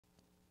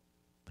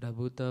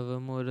प्रभु तव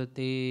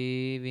मूर्ति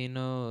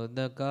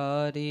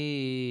विनोदकारी,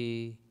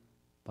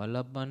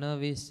 पलपन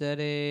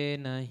विसरे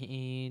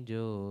नहीं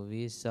जो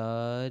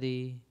विसारी।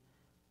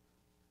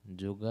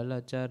 जुगल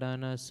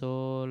चरण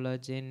सोल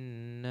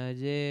चिन्ह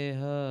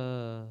जेह,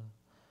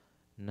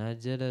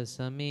 नजर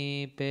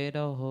समीपे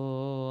रहो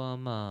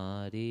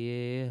हमारी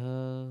एह।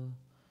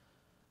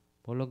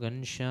 बोलो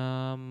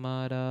घनश्याम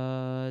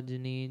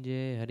महाराजनी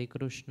जय, हरि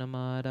कृष्ण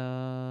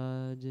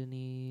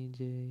महाराजनी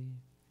जय।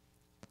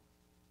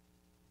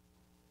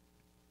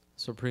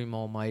 Supreme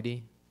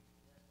Almighty,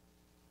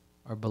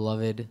 our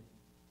beloved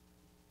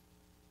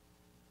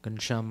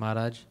Ghanshyam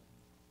Maharaj,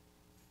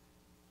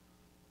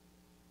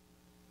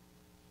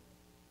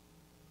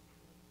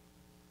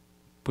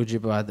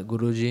 Pujapad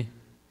Guruji,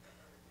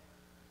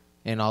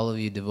 and all of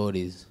you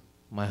devotees,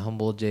 my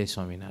humble Jai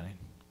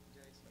Swaminarayan.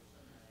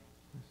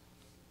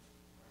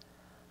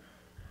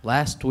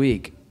 Last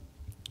week,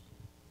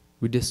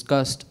 we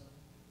discussed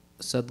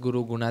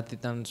Sadguru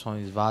Gunatitanand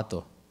Swami's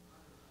Vato.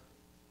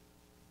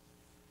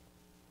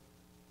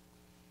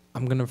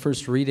 I'm going to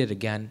first read it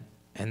again,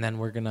 and then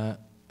we're going to,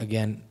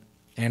 again,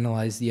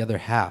 analyze the other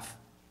half.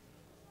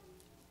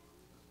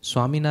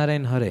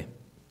 Swaminarayan Hare.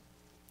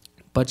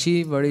 પછી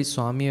વળી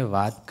સ્વામીએ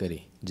વાત કરી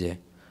જે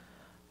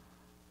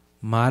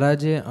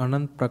મહારાજે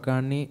અનંત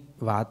પ્રકારની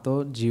વાતો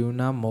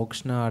જીવના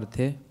મોક્ષના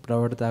અર્થે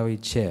પ્રવર્તાવી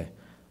છે,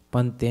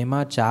 પણ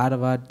તેમાં ચાર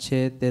વાત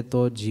છે તે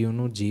તો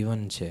જીવનું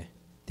જીવન છે.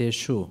 તે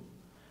શું?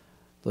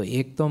 તો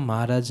એક તો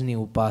મહારાજની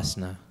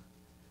ઉપાસના,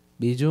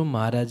 બીજું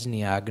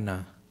મહારાજની આજ્ઞા,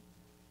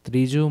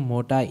 ત્રીજું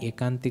મોટા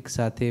એકાંતિક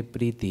સાથે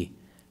પ્રીતિ,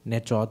 ને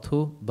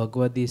ચોથું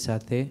ભગવદી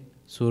સાથે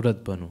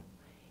સુરતપણું.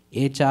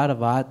 એ ચાર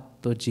વાત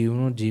તો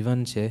જીવનું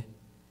જીવન છે,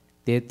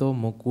 તે તો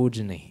મૂકવું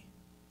જ નહીં.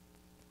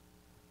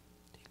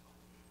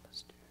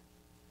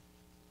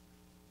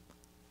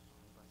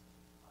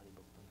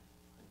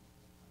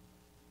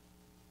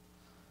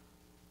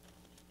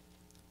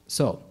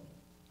 So,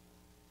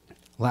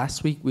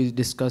 last week we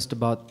discussed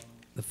about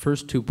the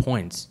first 2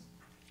 points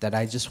that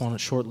I just want to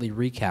shortly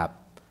recap.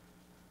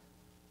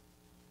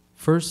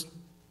 First,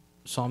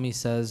 Swami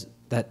says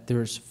that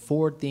there's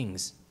 4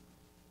 things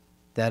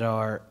that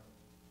are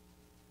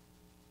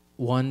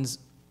one's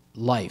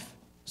life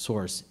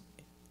source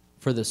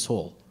for the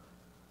soul.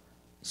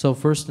 So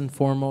first and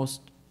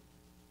foremost,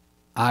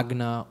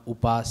 Agna,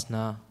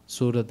 Upasna,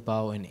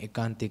 Suratbhav, and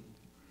Ekantik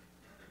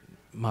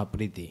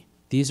Mahapriti.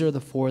 These are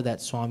the 4 that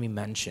Swami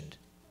mentioned.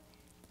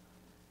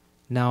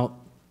 Now,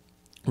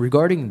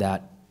 regarding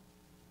that,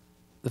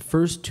 the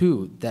first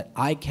 2 that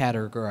I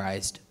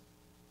categorized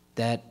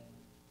that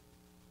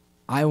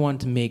I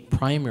want to make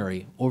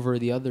primary over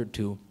the other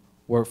 2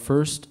 were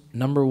first,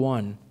 number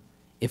 1,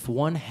 if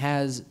one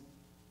has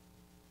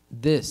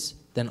this,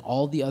 then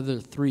all the other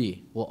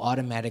 3 will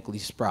automatically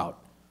sprout.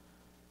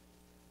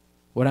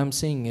 What I'm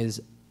saying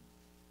is,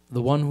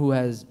 the one who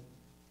has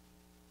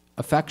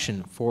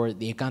affection for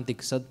the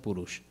Ekantik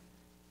Sadpurush,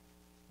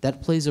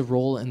 that plays a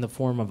role in the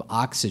form of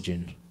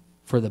oxygen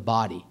for the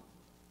body.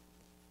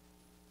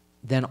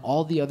 Then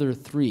all the other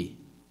 3,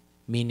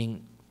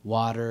 meaning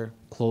water,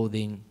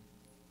 clothing,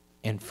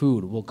 and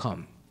food, will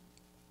come.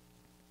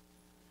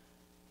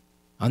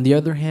 On the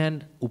other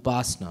hand,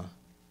 Upasna.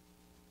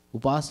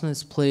 Upasana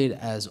is played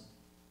as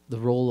the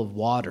role of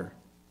water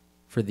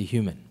for the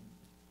human.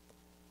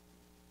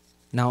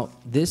 Now,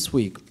 this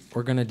week,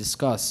 we're going to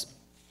discuss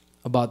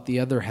about the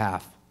other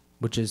half,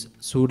 which is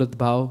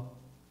Suratbhav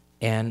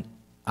and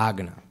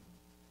Agna.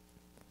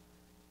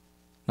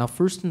 Now,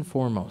 first and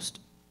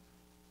foremost,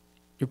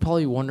 you're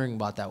probably wondering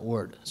about that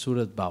word,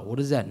 Suratbhav. What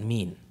does that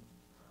mean?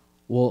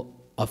 Well,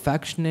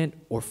 affectionate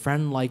or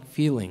friend-like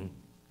feeling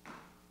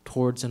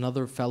towards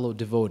another fellow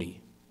devotee.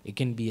 It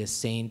can be a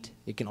saint,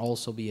 it can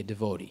also be a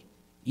devotee,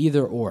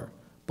 either or,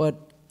 but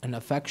an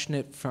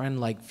affectionate,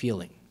 friend-like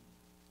feeling.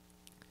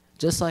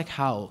 Just like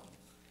how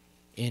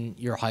in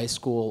your high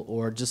school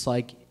or just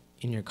like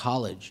in your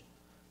college,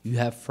 you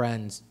have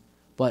friends,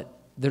 but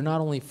they're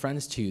not only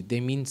friends to you, they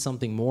mean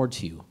something more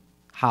to you.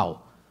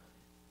 How?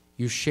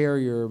 You share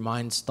your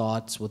mind's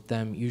thoughts with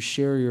them, you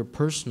share your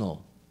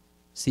personal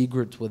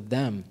secrets with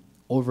them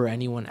over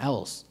anyone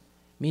else.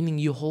 Meaning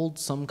you hold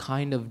some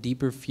kind of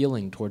deeper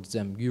feeling towards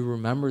them. You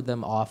remember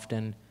them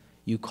often.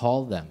 You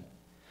call them.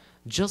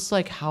 Just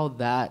like how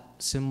that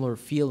similar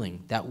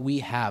feeling that we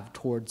have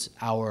towards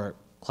our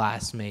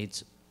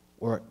classmates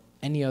or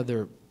any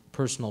other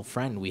personal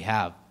friend we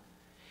have.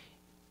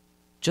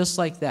 Just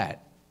like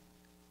that,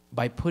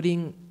 by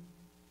putting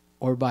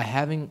or by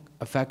having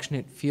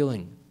affectionate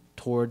feeling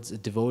towards a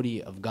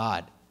devotee of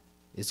God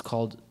is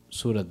called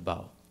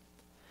Suratbhav.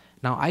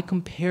 Now I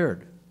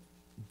compared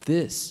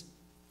this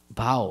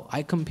Bhau,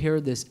 I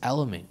compare this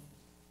element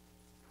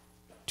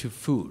to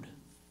food.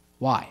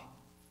 Why?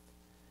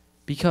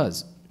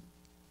 Because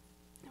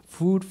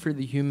food for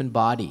the human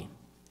body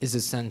is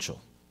essential.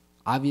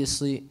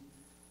 Obviously,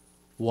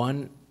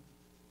 one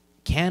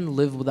can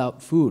live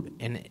without food,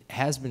 and it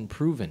has been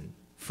proven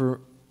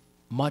for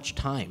much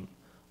time.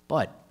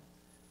 But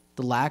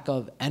the lack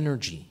of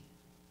energy,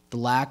 the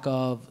lack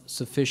of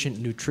sufficient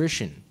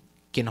nutrition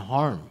can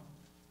harm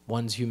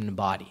one's human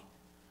body.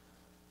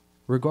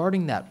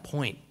 Regarding that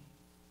point,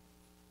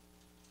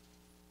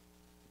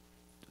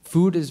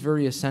 food is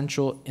very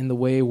essential in the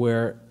way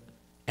where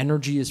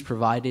energy is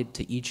provided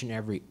to each and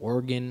every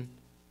organ,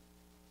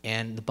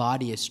 and the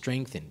body is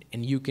strengthened,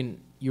 and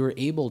you're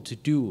able to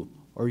do,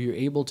 or you're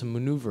able to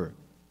maneuver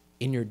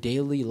in your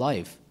daily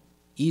life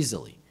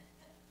easily.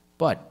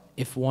 But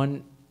if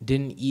one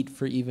didn't eat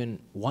for even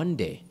one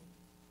day,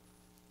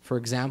 for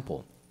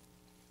example,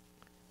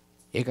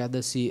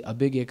 Ekadasi, a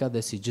big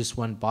Ekadasi just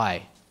went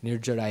by,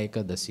 Nirjara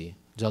Ekadasi,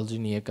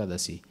 Jaljini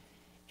Ekadasi,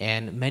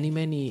 and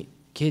many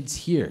kids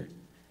here,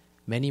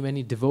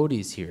 many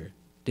devotees here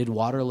did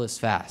waterless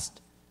fast.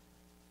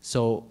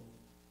 So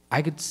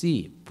I could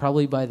see,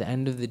 probably by the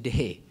end of the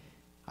day,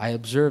 I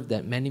observed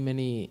that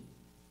many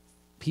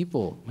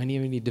people,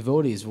 many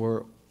devotees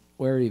were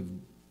very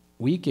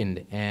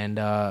weakened and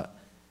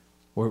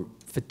were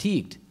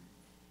fatigued.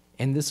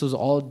 And this was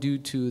all due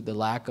to the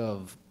lack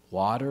of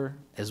water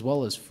as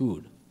well as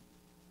food.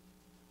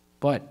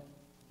 But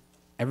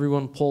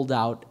everyone pulled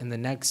out, and the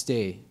next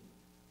day,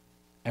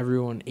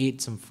 everyone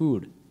ate some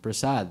food,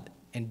 prasad,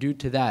 and due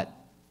to that,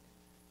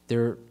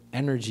 their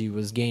energy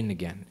was gained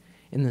again.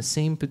 In the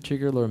same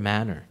particular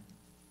manner,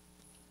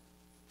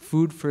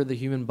 food for the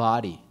human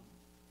body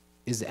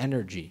is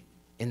energy.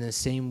 In the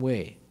same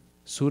way,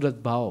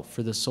 Surat Bhao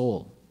for the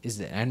soul is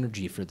the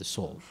energy for the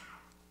soul.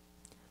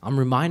 I'm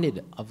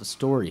reminded of a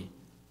story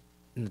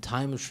in the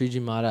time of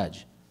Shriji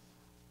Maharaj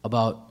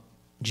about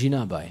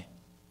Jinabai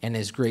and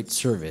his great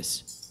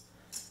service.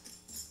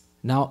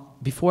 Now,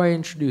 before I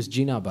introduce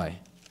Jinabai,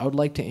 I would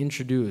like to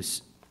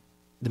introduce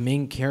the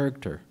main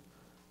character,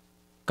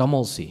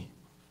 Kamalsi.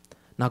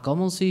 Now,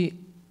 Kamalsi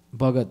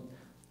Bhagat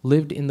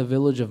lived in the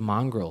village of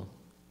Mangrel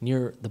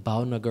near the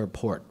Bhavnagar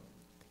port.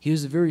 He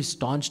was a very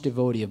staunch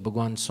devotee of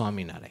Bhagwan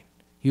Swaminarayan.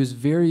 He was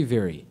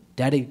very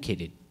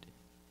dedicated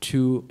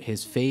to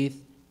his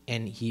faith,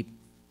 and he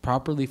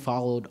properly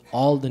followed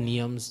all the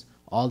niyams,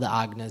 all the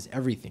agnas,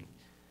 everything.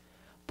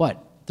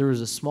 But there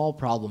was a small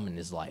problem in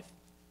his life.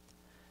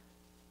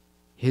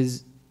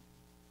 His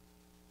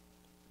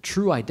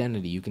true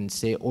identity, you can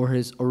say, or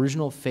his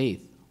original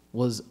faith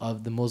was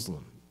of the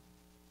Muslim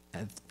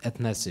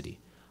ethnicity.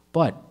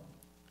 But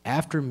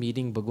after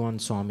meeting Bhagwan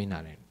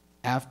Swaminarayan,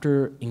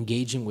 after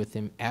engaging with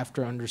him,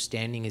 after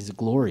understanding his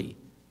glory,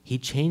 he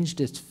changed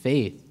his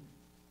faith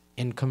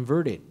and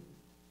converted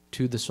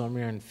to the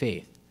Swaminarayan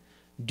faith.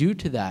 Due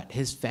to that,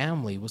 his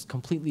family was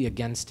completely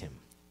against him.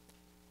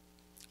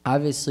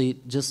 Obviously,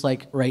 just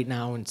like right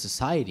now in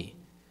society,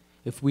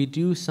 if we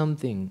do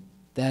something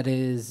that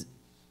is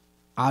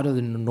out of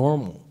the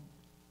normal,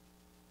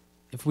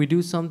 if we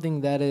do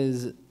something that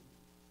is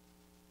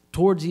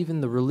towards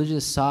even the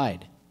religious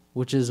side,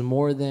 which is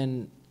more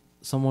than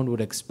someone would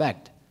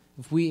expect,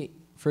 if we,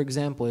 for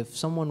example, if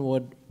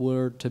someone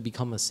were to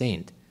become a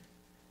saint,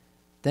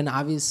 then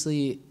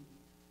obviously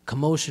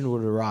commotion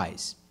would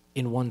arise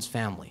in one's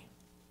family.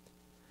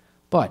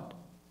 But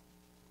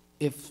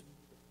if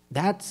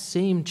that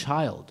same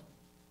child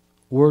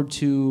were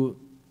to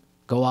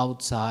go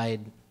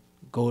outside,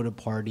 go to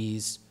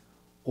parties,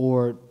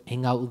 or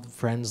hang out with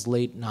friends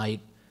late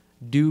night,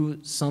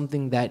 do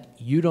something that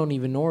you don't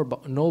even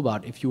know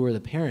about if you were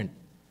the parent,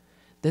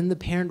 then the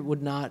parent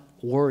would not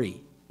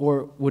worry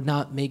or would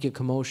not make a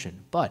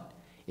commotion. But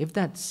if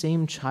that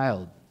same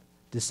child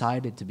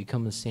decided to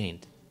become a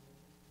saint,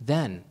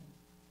 then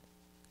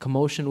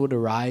commotion would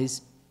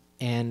arise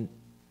and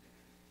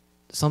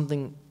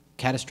something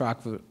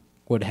catastrophic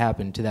would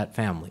happen to that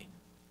family.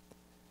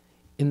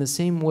 In the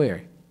same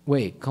way,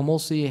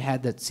 Kamalsi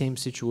had that same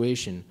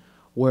situation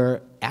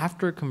where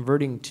after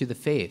converting to the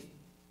faith,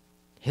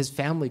 his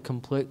family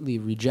completely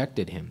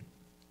rejected him.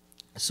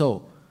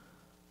 So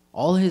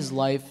all his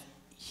life,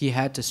 he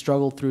had to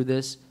struggle through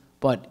this,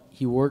 but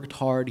he worked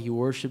hard, he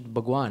worshipped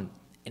Bhagwan,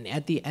 and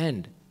at the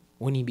end,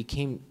 when he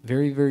became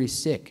very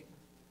sick,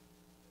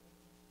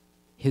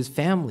 his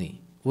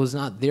family was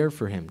not there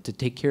for him to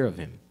take care of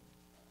him.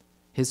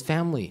 His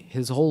family,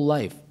 his whole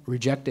life,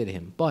 rejected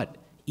him. But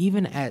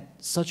even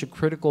at such a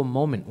critical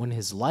moment when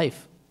his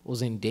life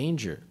was in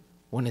danger,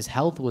 when his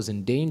health was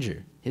in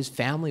danger, his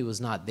family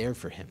was not there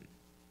for him.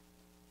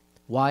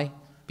 Why?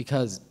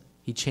 Because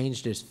he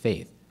changed his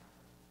faith.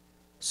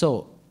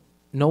 So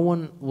no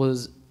one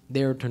was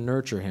there to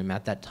nurture him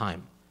at that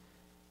time.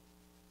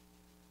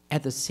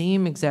 At the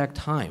same exact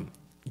time,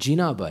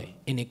 Jinabai,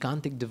 an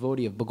ekantic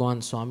devotee of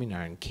Bhagwan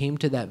Swaminarayan, came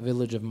to that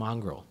village of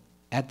Mangrel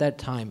at that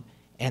time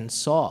and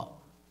saw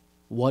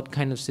what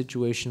kind of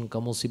situation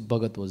Kamalsi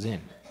Bhagat was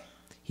in.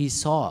 He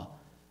saw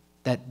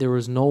that there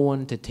was no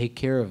one to take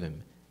care of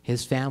him.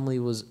 His family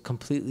was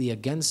completely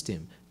against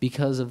him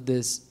because of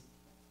this,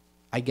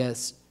 I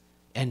guess,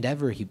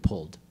 endeavor he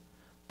pulled.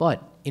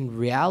 But in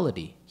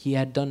reality, he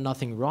had done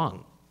nothing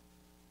wrong.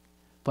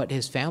 But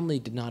his family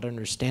did not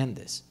understand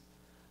this.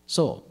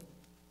 So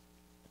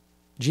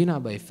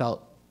Jinabai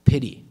felt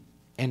pity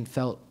and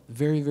felt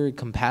very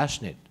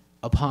compassionate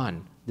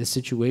upon this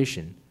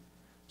situation.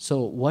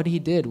 So what he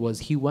did was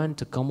he went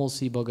to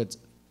Kamalsi Bhagat's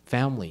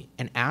family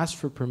and asked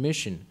for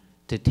permission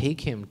to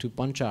take him to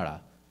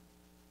Panchara,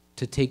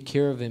 to take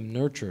care of him,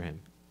 nurture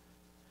him.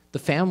 The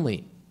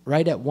family,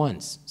 right at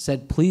once,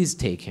 said, please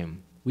take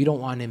him. We don't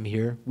want him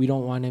here. We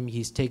don't want him.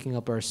 He's taking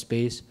up our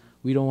space.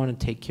 We don't want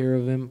to take care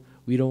of him.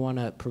 We don't want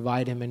to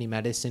provide him any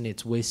medicine.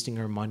 It's wasting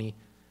our money.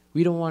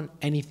 We don't want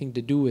anything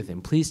to do with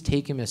him. Please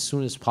take him as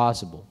soon as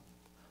possible.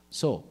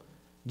 So,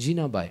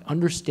 Jinabai,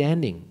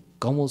 understanding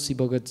Kamalsi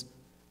Bhagat's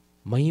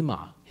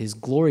mahima, his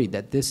glory,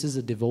 that this is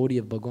a devotee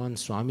of Bhagwan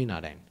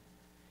Swaminarayan,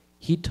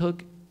 he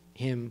took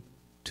him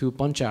to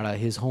Panchara,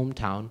 his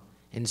hometown,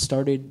 and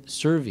started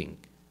serving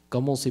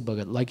Kamalsi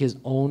Bhagat like his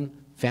own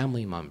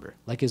family member,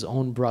 like his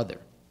own brother.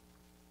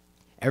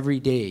 Every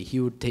day he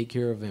would take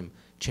care of him,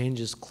 change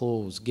his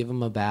clothes, give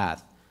him a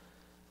bath.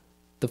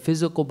 The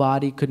physical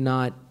body could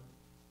not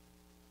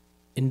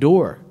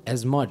endure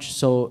as much,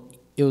 so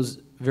it was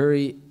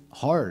very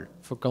hard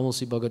for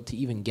Kamalsi Bhagat to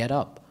even get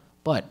up.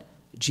 But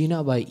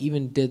Jinabai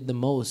even did the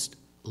most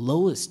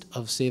lowest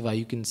of seva,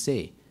 you can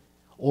say,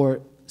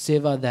 or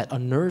seva that a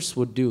nurse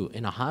would do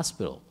in a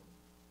hospital.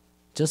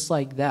 Just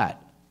like that,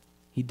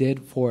 he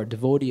did for a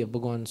devotee of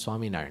Bhagwan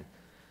Swaminarayan.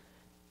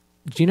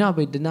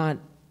 Jinabai did not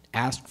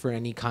ask for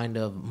any kind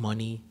of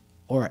money,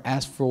 or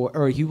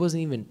he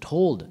wasn't even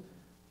told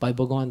by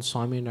Bhagwan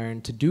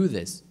Swaminarayan to do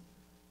this.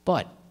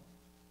 But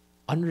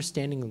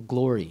understanding the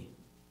glory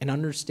and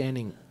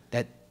understanding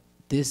that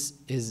this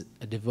is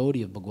a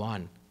devotee of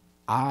Bhagwan,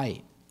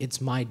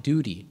 it's my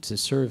duty to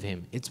serve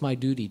him. It's my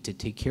duty to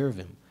take care of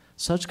him.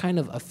 Such kind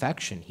of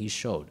affection he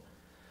showed.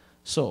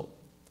 So,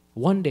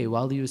 one day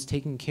while he was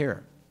taking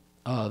care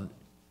of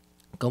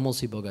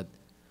Kamalsi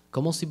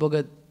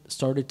Bhagat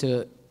started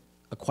to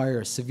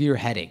acquire a severe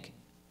headache.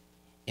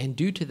 And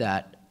due to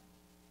that,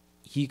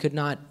 he could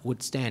not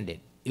withstand it.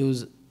 It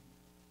was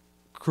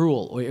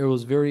cruel, or it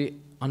was very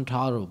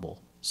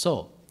intolerable.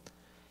 So,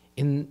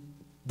 in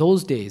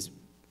those days,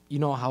 you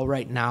know how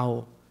right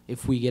now,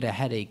 if we get a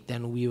headache,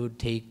 then we would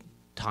take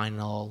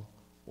Tylenol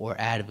or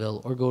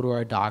Advil or go to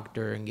our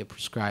doctor and get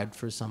prescribed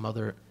for some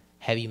other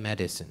heavy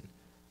medicine.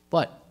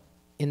 But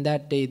in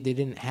that day, they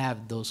didn't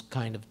have those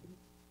kind of,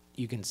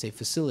 you can say,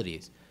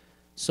 facilities.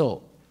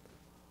 So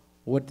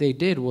what they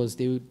did was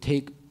they would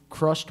take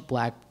crushed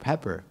black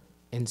pepper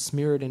and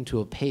smear it into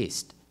a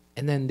paste,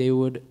 and then they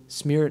would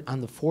smear it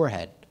on the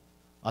forehead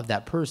of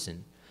that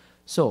person.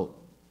 So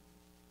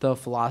the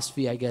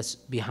philosophy, I guess,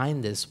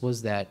 behind this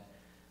was that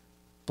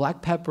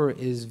black pepper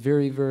is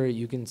very, very,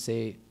 you can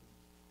say,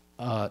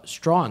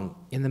 strong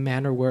in the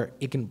manner where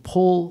it can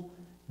pull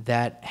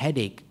that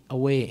headache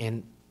away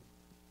and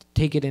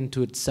take it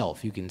into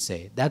itself, you can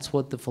say. That's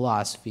what the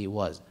philosophy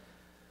was.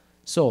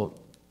 So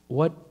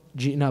what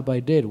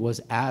Jinabai did was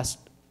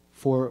asked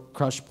for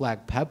crushed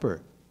black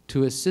pepper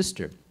to his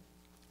sister,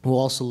 who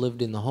also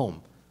lived in the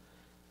home.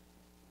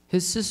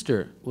 His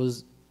sister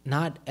was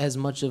not as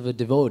much of a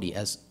devotee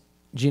as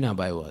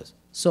Jinabai was.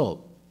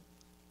 So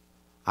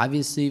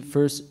obviously,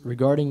 first,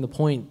 regarding the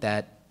point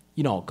that,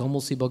 you know,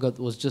 Kamalsi Bhagat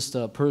was just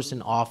a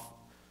person off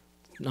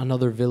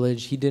another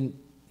village. He didn't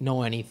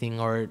know anything,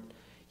 or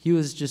he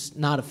was just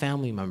not a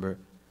family member.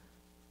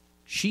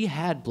 She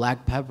had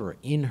black pepper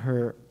in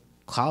her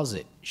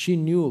closet. She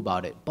knew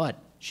about it, but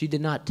she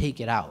did not take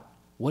it out.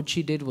 What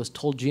she did was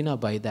told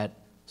Jinabai that,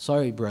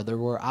 sorry, brother,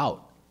 we're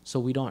out, so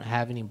we don't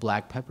have any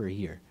black pepper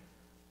here.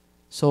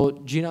 So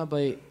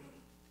Jinabai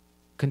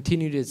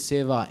continued his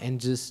seva, and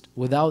just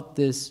without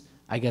this,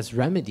 I guess,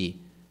 remedy,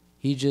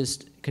 he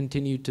just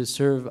continued to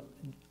serve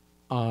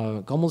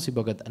Kamalsi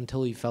Bhagat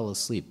until he fell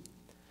asleep.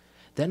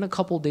 Then a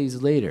couple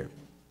days later,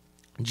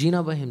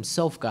 Jinabai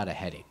himself got a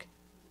headache.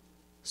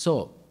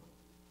 So,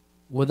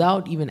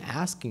 without even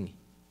asking,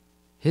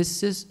 his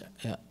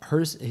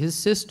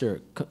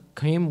sister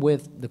came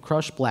with the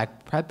crushed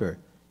black pepper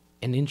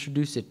and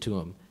introduced it to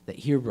him. That,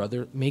 here,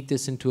 brother, make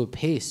this into a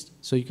paste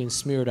so you can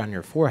smear it on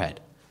your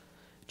forehead.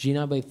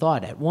 Jinabai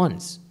thought at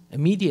once,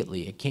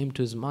 immediately, it came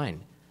to his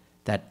mind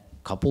that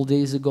a couple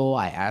days ago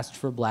I asked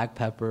for black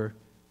pepper,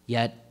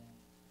 yet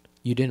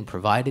you didn't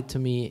provide it to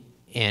me,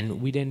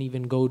 and we didn't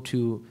even go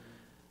to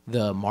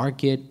the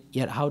market,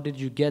 yet how did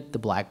you get the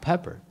black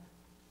pepper?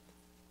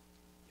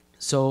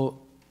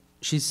 So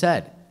she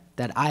said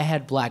that I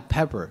had black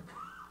pepper.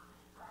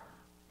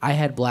 I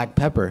had black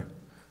pepper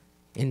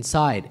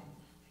inside.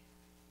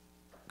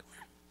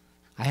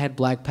 I had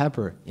black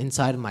pepper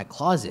inside of my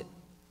closet,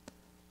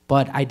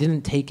 but I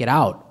didn't take it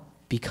out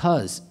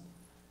because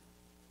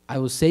I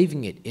was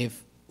saving it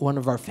if one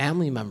of our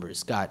family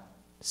members got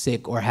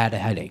sick or had a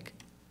headache.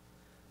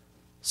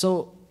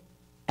 So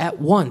at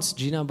once,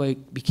 Jinabai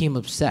became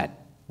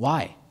upset.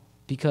 Why?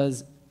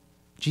 Because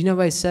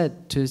Jinabai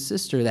said to his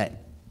sister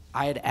that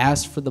I had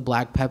asked for the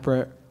black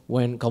pepper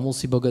when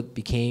Kamalsi Bhagat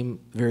became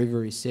very,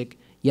 very sick,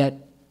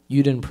 yet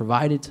you didn't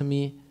provide it to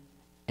me.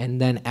 And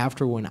then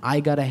after, when I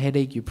got a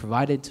headache, you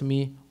provided it to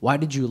me. Why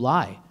did you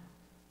lie?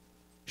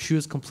 She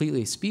was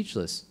completely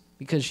speechless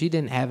because she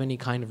didn't have any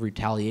kind of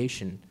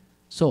retaliation.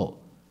 So,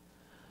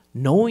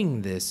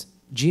 knowing this,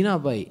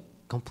 Jinabai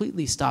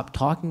completely stopped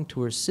talking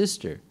to her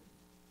sister,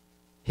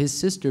 his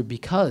sister,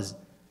 because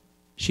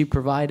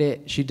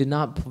she did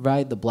not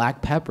provide the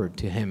black pepper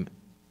to him.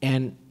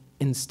 And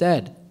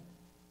instead,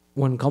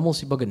 when Kamal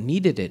Bhagat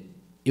needed it,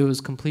 it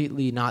was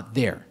completely not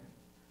there.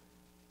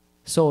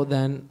 So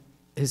then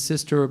his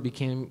sister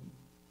became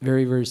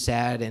very, very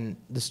sad, and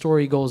the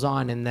story goes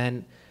on, and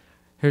then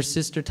her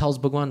sister tells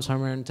Bhagwan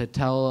Swaminarayan to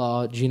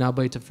tell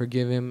Jinabai to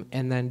forgive him,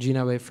 and then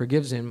Jinabai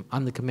forgives him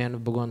on the command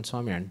of Bhagwan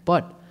Swaminarayan.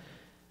 But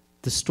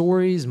the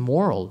story's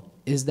moral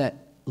is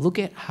that look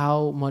at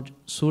how much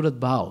Surat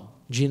Bhav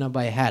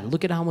Jinabai had.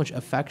 Look at how much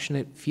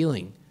affectionate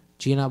feeling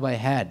Jinabai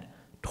had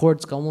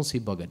towards Kamal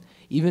Bhagat.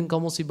 Even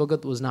Kamal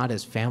Bhagat was not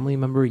his family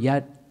member,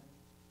 yet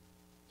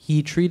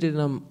he treated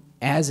him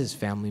as his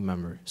family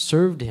member,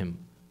 served him,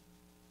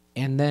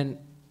 and then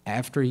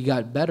after he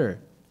got better,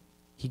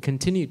 he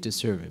continued to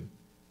serve him.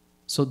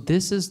 So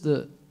this is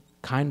the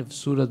kind of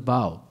Surat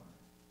Bhav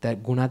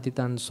that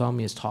Gunatitanand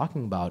Swami is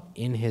talking about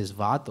in his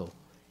Vato.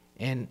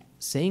 And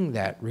saying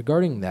that,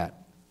 regarding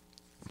that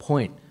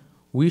point,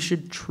 we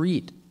should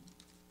treat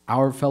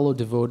our fellow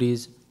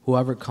devotees,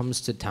 whoever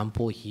comes to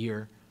temple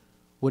here,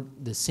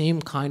 with the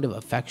same kind of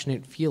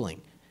affectionate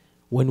feeling.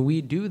 When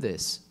we do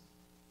this,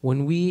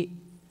 when we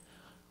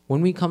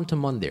come to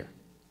Mandir,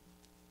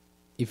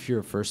 if you're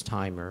a first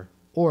timer,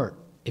 or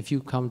if you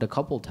come a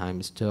couple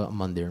times to a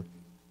Mandir,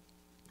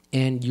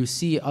 and you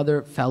see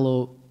other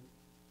fellow,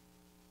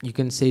 you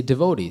can say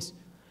devotees,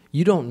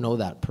 you don't know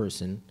that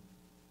person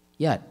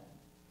yet.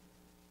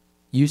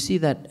 You see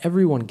that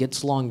everyone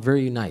gets along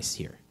very nice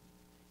here.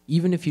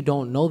 Even if you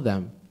don't know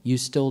them, you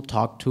still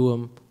talk to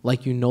them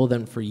like you know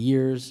them for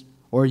years,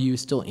 or you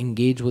still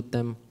engage with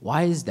them.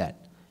 Why is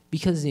that?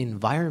 Because the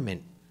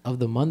environment of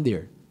the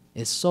Mandir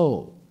is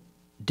so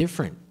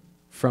different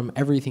from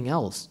everything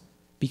else.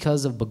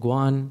 Because of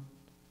Bhagwan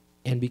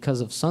and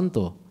because of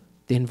Santo,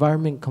 the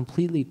environment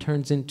completely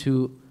turns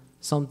into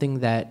something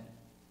that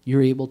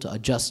you're able to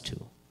adjust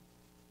to.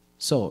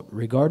 So,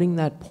 regarding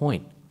that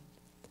point,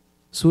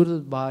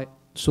 Surat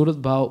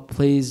Bhav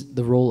plays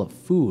the role of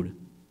food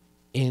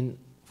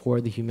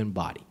for the human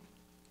body.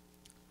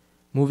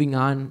 Moving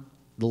on,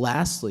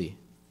 lastly,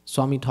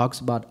 Swami talks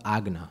about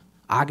Agna.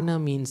 Agna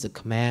means the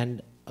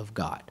command of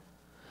God.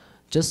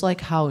 Just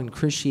like how in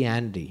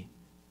Christianity,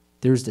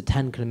 there's the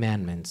 10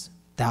 commandments.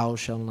 Thou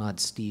shalt not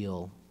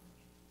steal.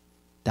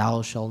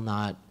 Thou shalt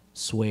not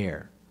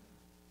swear.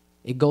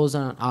 It goes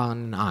on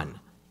and on.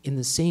 In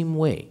the same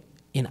way,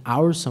 in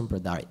our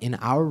sampradaya, in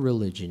our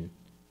religion,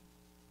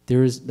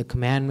 there is the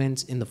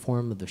commandments in the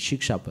form of the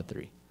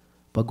Shikshapatri.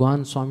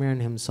 Bhagwan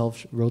Swaminarayan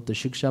himself wrote the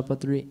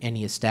Shikshapatri and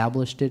he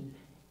established it,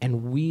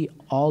 and we,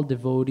 all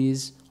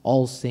devotees,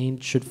 all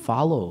saints, should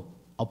follow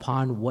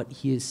upon what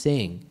he is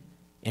saying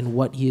and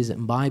what he is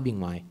imbibing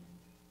by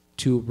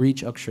to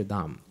reach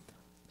Akshardham.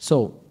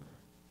 So,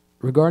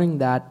 regarding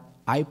that,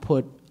 I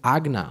put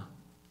Agna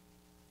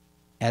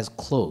as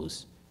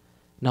clothes.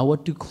 Now,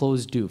 what do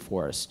clothes do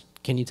for us?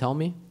 Can you tell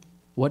me?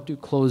 What do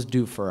clothes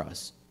do for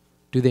us?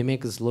 Do they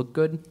make us look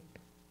good?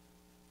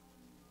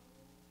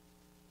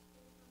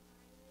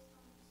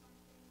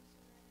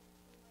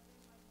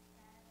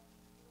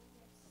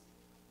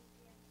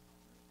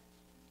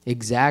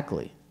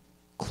 Exactly.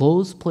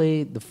 Clothes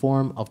play the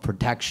form of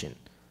protection,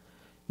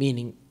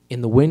 meaning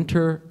in the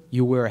winter,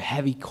 you wear a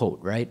heavy coat,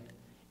 right?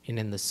 And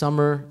in the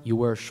summer, you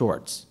wear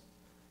shorts.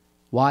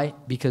 Why?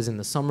 Because in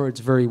the summer, it's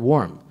very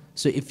warm.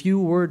 So if you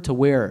were to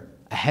wear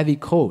a heavy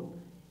coat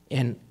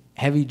and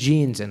heavy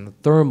jeans and a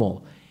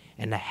thermal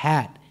and a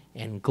hat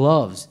and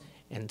gloves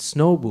and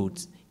snow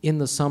boots in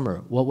the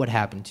summer, what would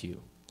happen to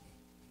you?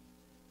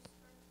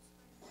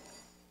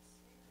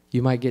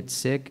 You might get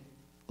sick.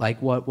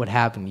 Like what would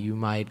happen? You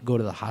might go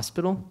to the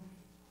hospital.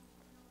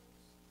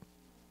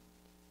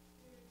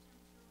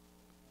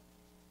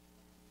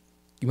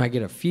 You might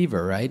get a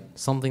fever, right?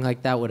 Something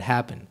like that would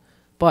happen.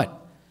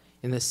 But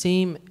in the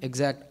same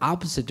exact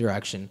opposite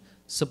direction,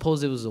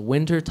 suppose it was a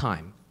winter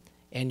time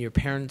and your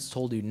parents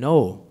told you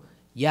no,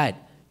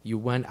 yet you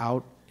went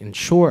out in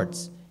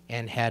shorts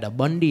and had a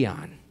bundi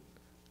on.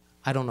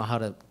 I don't know how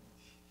to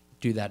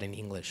do that in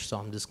English, so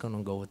I'm just going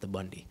to go with the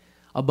bundi.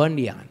 A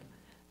bundi on.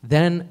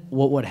 Then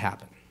what would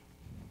happen?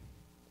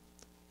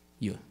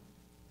 You.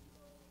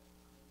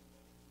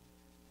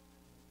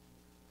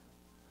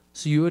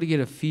 So you would get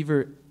a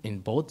fever in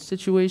both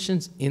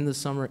situations, in the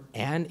summer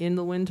and in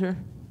the winter?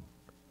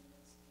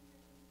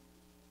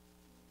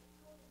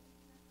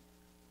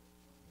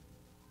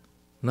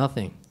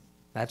 Nothing.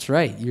 That's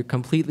right. You're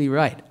completely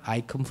right.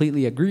 I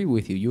completely agree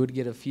with you. You would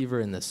get a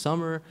fever in the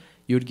summer.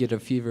 You would get a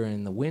fever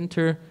in the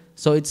winter.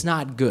 So it's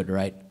not good,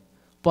 right?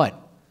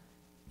 But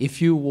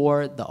if you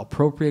wore the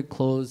appropriate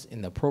clothes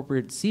in the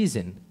appropriate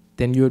season,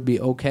 then you would be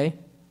okay.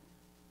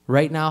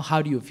 Right now,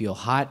 how do you feel?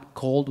 Hot,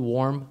 cold,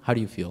 warm? How do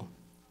you feel?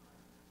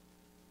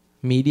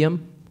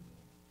 Medium?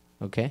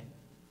 Okay.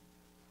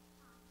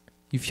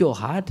 You feel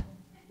hot?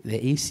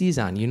 The AC's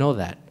on. You know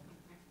that.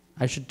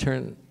 I should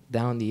turn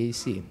down the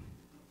AC.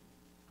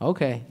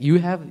 Okay. You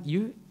have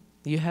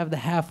the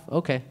half.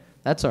 Okay.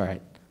 That's all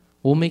right.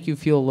 We'll make you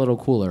feel a little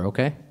cooler,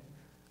 okay?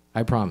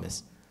 I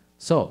promise.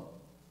 So,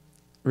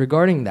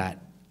 regarding that,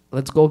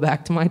 let's go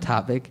back to my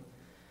topic.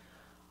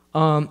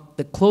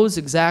 The clothes,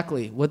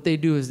 exactly, what they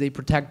do is they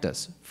protect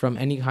us from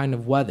any kind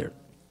of weather.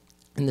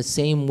 In the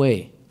same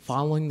way,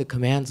 following the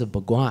commands of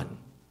Bhagwan,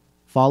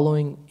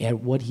 following at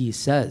what he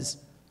says.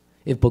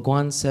 If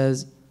Bhagwan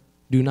says,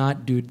 do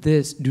not do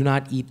this, do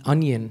not eat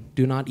onion,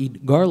 do not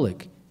eat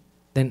garlic,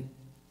 then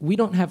we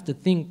don't have to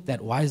think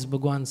that why is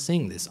Bhagwan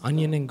saying this?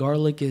 Onion and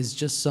garlic is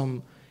just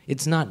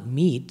it's not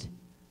meat,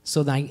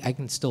 so that I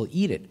can still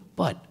eat it.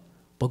 But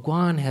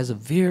Bhagwan has a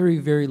very,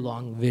 very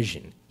long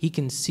vision. He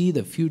can see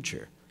the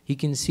future. He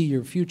can see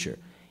your future.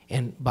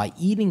 And by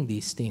eating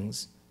these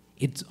things,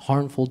 it's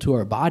harmful to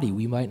our body.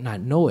 We might not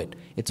know it.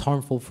 It's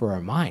harmful for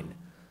our mind.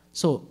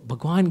 So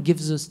Bhagwan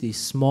gives us these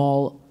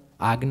small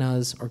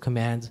agnas or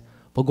commands.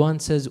 Bhagwan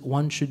says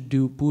one should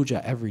do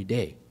puja every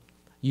day.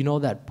 You know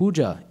that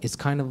puja is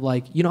kind of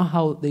like, you know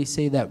how they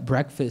say that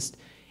breakfast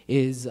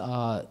is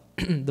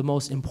the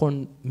most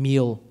important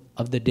meal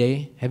of the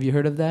day? Have you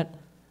heard of that?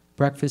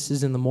 Breakfast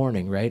is in the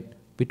morning, right?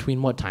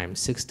 Between what time?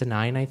 6 to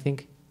 9, I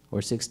think?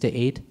 Or 6 to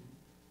 8?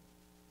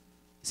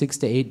 6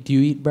 to 8. Do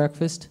you eat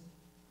breakfast?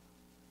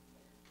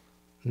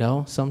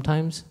 No?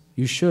 Sometimes?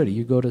 You should.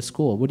 You go to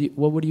school. What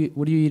do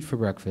you eat for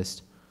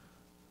breakfast?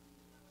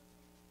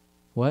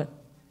 What?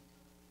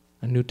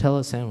 A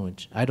Nutella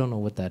sandwich. I don't know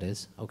what that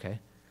is. Okay.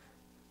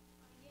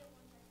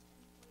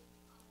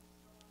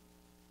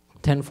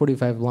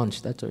 10:45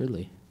 lunch. That's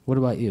early. What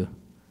about you?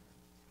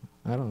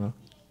 I don't know.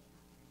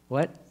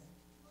 What?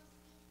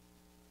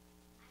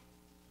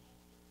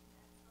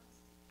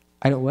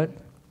 I don't what?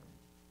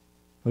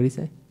 What do you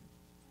say?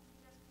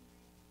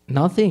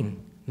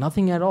 Nothing.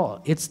 Nothing at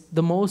all. It's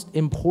the most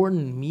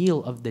important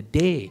meal of the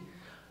day.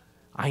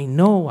 I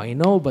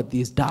know, but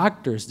these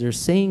doctors, they're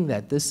saying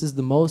that this is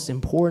the most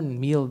important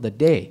meal of the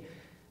day.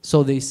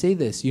 So they say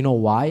this, you know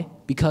why?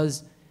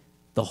 Because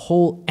the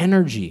whole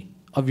energy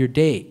of your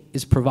day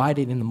is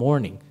provided in the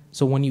morning.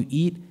 So when you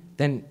eat,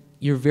 then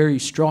you're very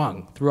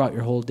strong throughout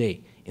your whole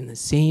day. In the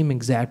same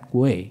exact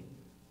way,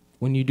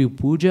 when you do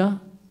puja,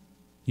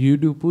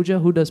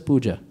 who does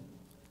puja?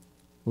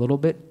 A little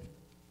bit?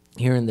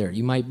 Here and there.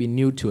 You might be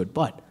new to it,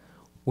 but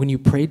when you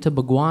pray to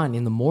Bhagwan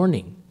in the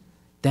morning,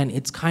 then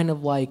it's kind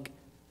of like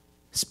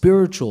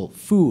spiritual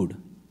food,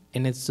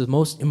 and it's the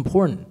most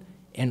important.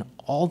 And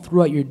all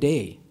throughout your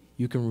day,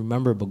 you can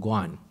remember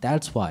Bhagwan.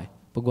 That's why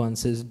Bhagwan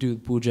says do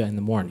puja in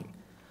the morning.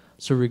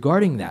 So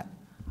regarding that,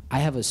 I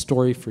have a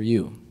story for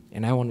you,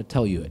 and I want to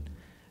tell you it.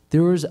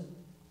 There was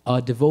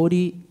a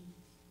devotee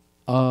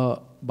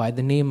by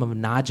the name of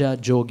Naja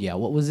Jogya.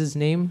 What was his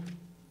name?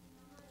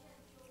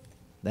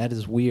 That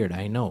is weird,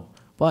 I know.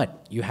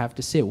 But you have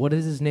to say it. What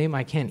is his name?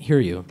 I can't hear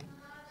you.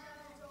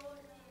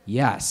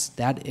 Yes,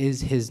 that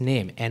is his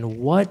name. And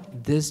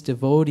what this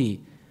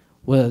devotee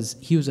was,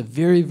 he was a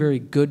very, very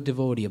good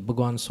devotee of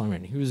Bhagwan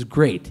Swaminarayan. He was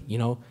great, you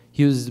know.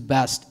 He was the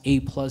best A+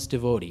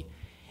 devotee.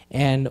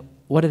 And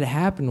what had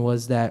happened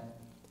was that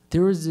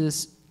there was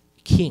this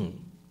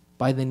king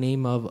by the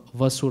name of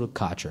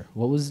Vasurakachar.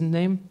 What was his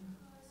name?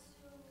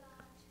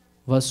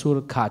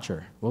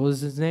 Vasurakachar. What was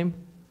his name?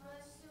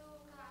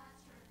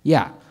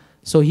 Yeah.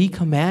 So he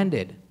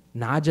commanded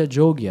Naja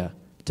Jogya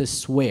to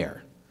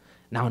swear.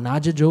 Now,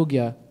 Naja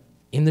Jogya,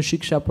 in the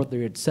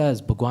Shikshapatra, it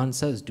says, Bhagwan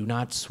says, do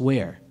not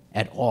swear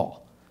at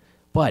all.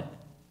 But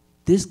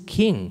this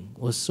king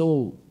was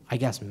so, I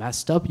guess,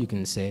 messed up, you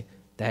can say,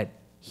 that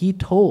he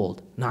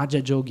told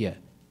Naja Jogya,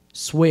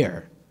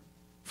 swear,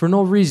 for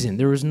no reason.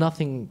 There was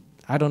nothing,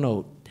 I don't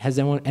know, has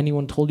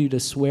anyone told you to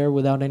swear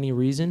without any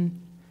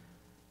reason?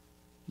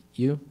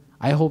 You?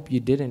 I hope you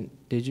didn't,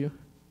 did you?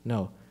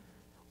 No.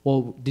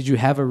 Well, did you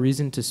have a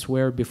reason to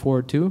swear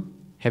before too?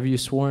 Have you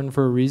sworn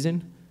for a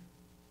reason?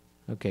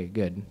 Okay,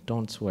 good.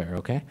 Don't swear,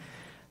 okay?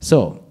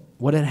 So,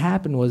 what had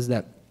happened was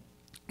that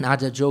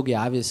Naja Jogya,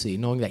 obviously,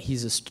 knowing that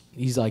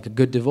he's like a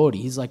good devotee,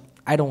 he's like,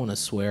 I don't want to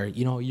swear.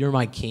 You know, you're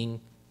my king.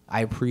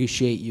 I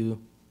appreciate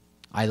you.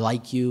 I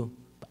like you.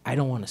 But I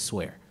don't want to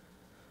swear.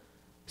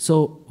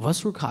 So,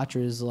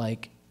 Vasurakachar is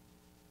like,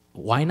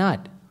 why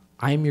not?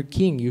 I am your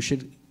king. You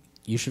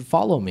should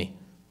follow me.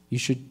 You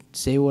should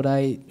do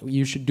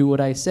what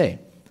I say.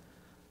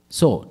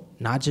 So,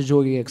 Naja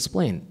Jogya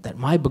explained that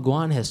my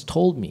Bhagwan has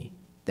told me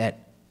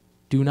that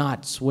do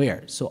not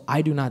swear. So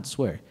I do not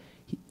swear.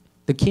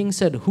 The king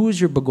said, who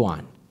is your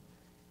Bhagwan?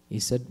 He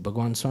said,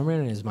 Bhagwan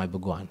Swaminarayan is my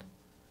Bhagwan.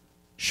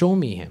 Show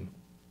me him.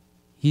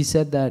 He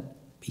said that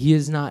he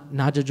is not,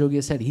 Naja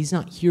Jogya said, he's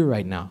not here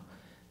right now.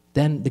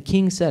 Then the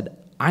king said,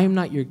 I am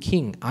not your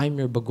king, I am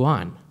your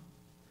Bhagwan.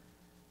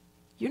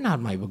 You're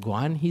not my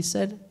Bhagwan, he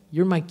said.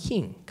 You're my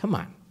king. Come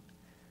on.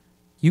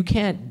 You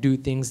can't do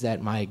things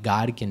that my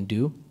God can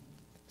do.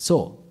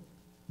 So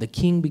the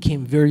king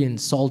became very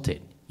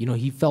insulted. You know,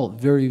 he felt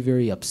very,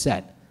 very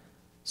upset.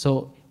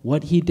 So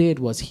what he did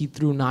was he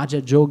threw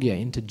Naja Jogya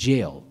into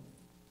jail.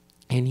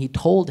 And he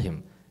told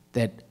him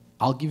that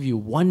I'll give you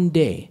 1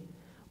 day.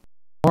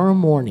 Tomorrow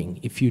morning,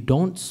 if you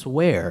don't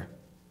swear,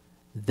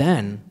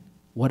 then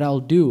what I'll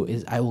do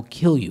is I will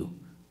kill you.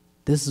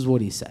 This is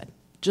what he said,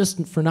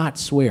 just for not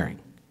swearing.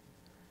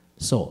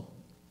 So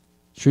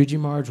Shriji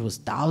Maharaj was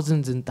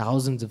thousands and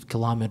thousands of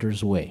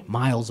kilometers away,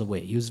 miles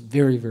away. He was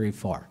very, very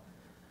far.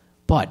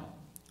 But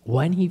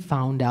when he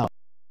found out,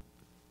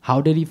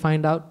 how did he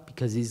find out?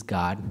 Because he's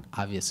God,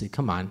 obviously.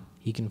 Come on,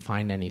 he can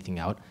find anything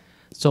out.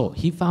 So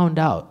he found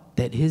out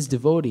that his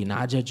devotee,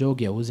 Naja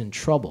Jogya, was in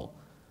trouble.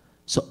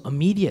 So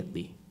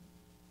immediately,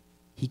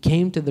 he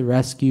came to the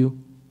rescue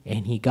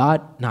and he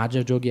got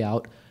Naja Jogya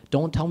out.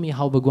 Don't tell me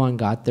how Bhagwan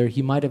got there.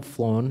 He might have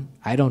flown,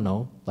 I don't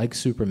know, like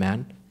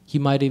Superman. He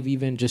might have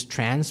even just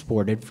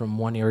transported from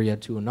one area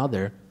to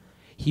another.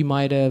 He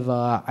might have,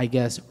 I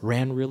guess,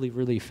 ran really,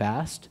 really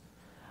fast.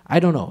 I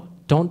don't know.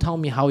 Don't tell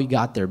me how he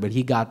got there, but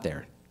he got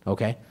there,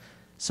 okay?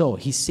 So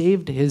he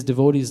saved his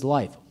devotee's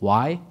life.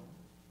 Why?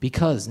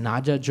 Because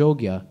Naja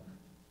Jogya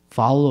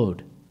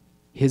followed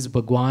his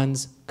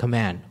Bhagwan's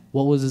command.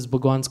 What was his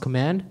Bhagwan's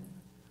command?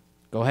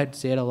 Go ahead,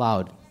 say it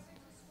aloud.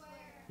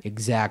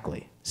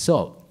 Exactly.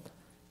 So,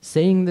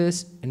 saying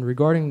this and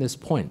regarding this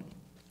point,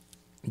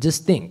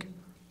 just think,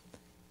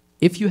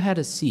 if you had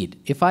a seed,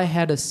 if I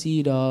had a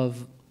seed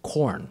of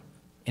corn,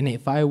 and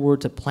if I were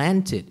to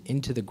plant it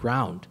into the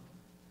ground,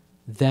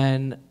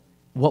 then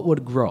what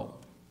would grow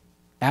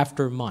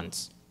after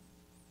months?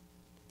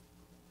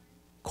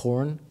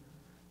 Corn.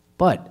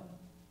 But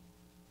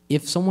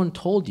if someone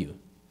told you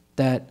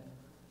that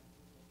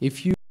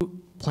if you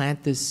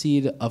plant this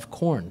seed of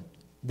corn,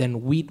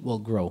 then wheat will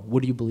grow,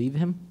 would you believe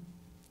him?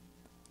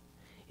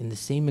 In the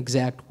same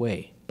exact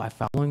way, by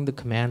following the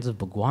commands of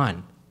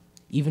Bhagwan,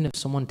 even if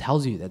someone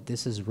tells you that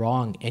this is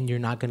wrong and you're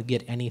not going to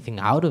get anything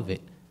out of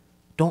it,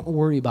 don't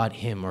worry about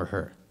him or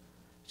her.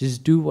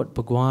 Just do what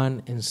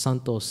Bhagwan and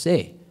Santos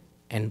say.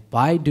 And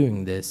by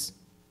doing this,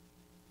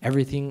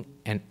 everything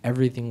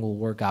will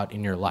work out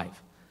in your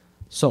life.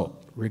 So,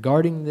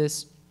 regarding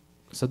this,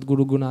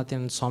 Sadhguru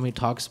Gunatitanand Swami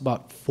talks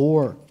about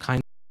 4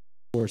 kinds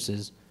of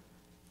sources,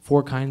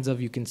 4 kinds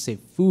of, you can say,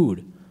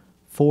 food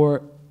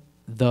for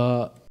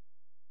the,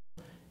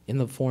 in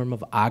the form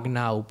of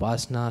Agna,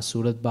 Upasana,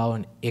 Suratbhav,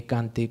 and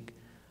Ekantik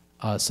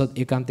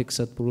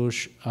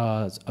Satpurush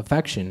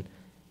affection.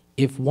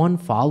 If one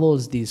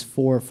follows these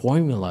 4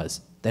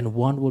 formulas, then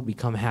one would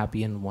become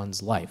happy in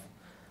one's life.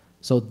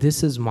 So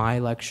this is my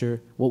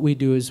lecture. What we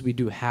do is we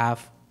do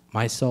half,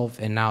 myself,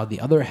 and now the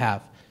other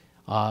half,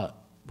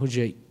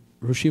 Puja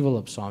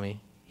Rushivalabh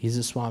Swami. He's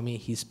a Swami.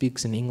 He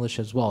speaks in English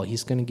as well.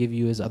 He's going to give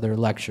you his other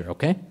lecture,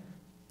 okay?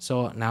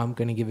 So now I'm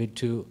going to give it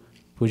to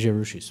Puja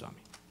Rushi Swami.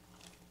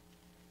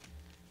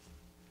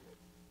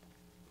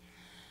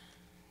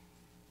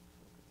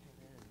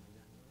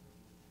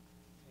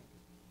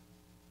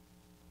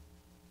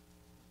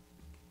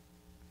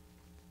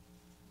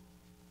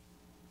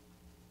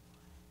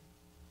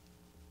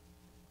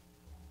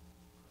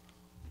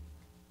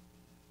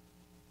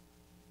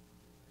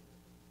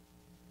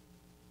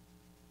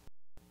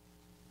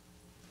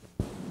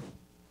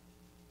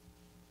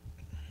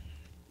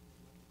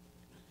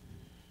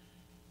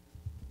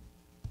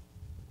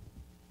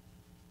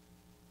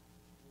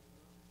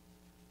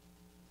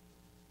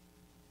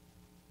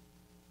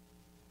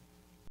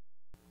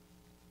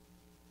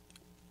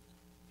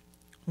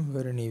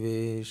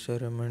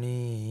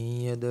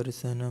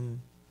 वर्णिवेशरमणीयदर्शनं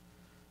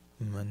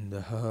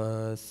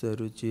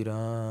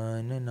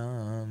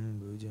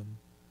मन्दहासरुचिराननाम्बुजं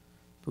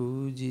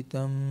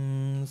पूजितं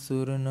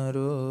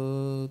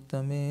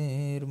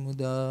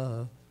सुरनरोत्तमेर्मुदा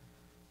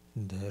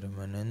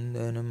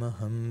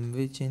धर्मनन्दनमहं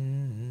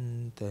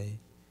विचिन्तये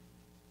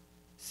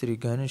Shri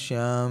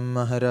Ghanshyam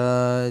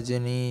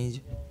महाराजनी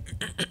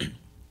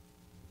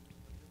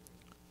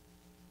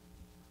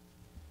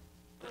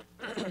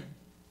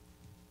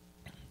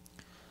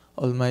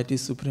Almighty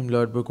Supreme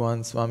Lord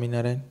Bhagwan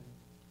Swaminarayan,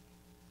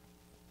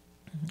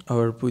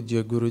 our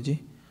Pujya Guruji,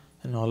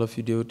 and all of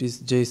you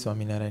devotees, Jai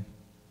Swaminarayan.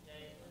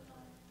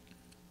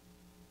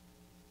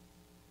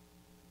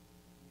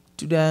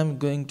 Today I am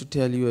going to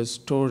tell you a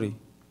story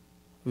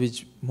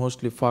which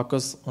mostly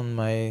focus on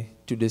my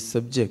today's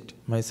subject.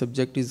 My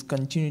subject is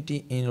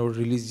continuity in our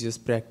religious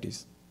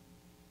practice.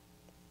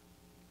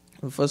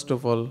 First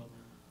of all,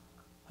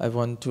 I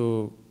want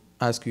to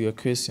ask you a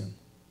question.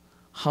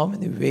 How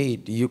many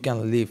weight you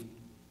can lift?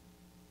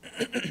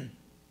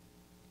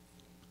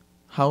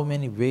 How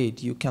many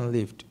weight you can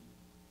lift?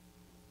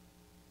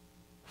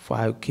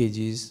 5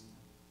 kgs,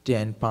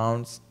 10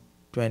 pounds,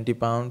 20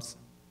 pounds?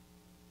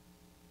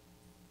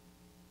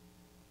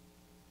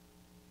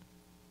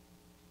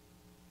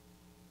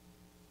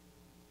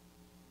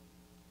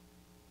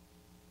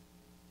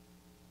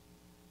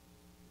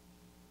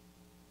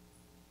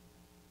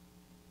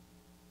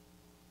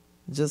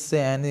 Just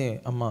say any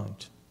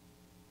amount.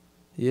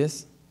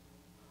 Yes?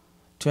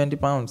 20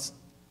 pounds.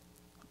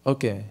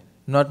 Okay.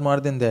 Not more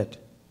than that.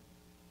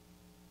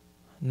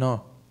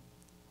 No.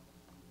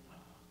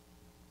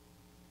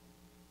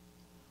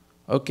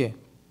 Okay.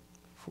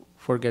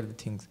 Forget the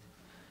things.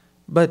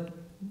 But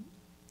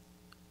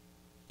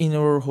in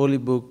our holy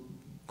book,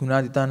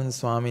 Gunatitanand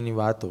Swami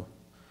Vato,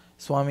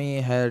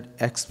 Swami had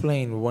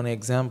explained one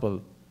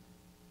example.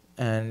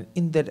 And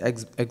in that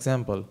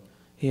example,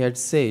 he had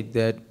said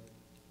that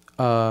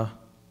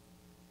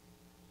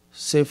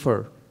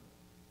safer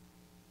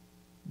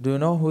Do you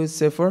know who is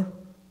safer?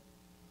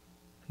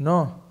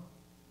 No.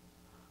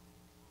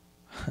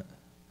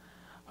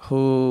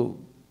 Who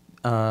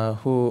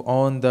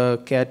own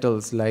the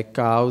cattle like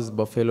cows,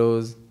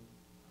 buffaloes?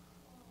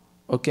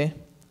 Okay.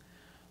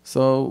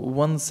 So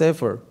one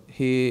safer,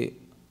 he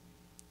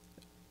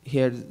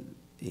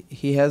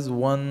has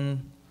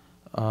one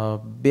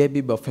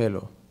baby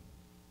buffalo.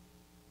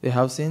 You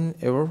have seen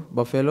ever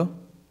buffalo?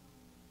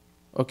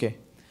 Okay.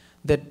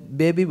 That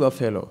baby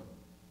buffalo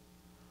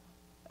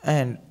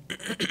and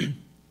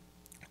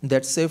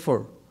that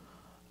safer,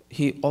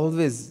 he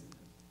always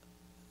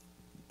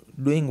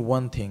doing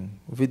one thing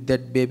with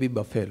that baby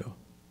buffalo.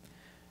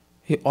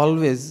 He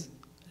always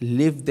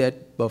leave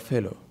that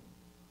buffalo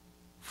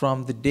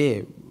from the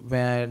day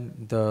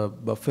when the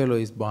buffalo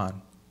is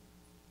born.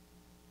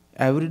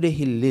 Every day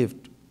he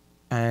left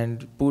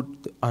and put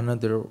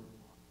another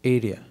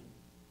area.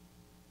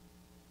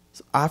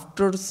 So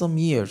after some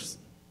years,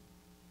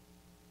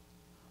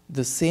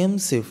 the same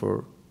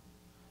safer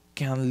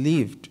can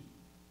lift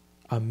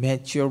a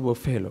mature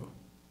buffalo,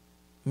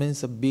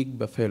 means a big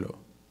buffalo.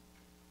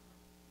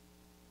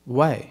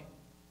 Why?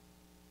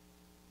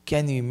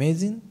 Can you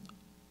imagine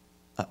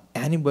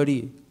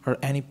anybody or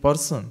any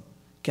person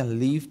can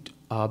lift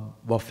a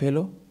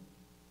buffalo?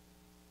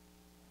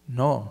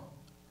 No.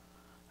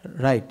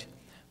 Right.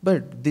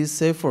 But this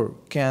safer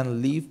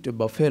can lift a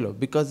buffalo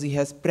because he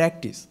has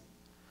practice.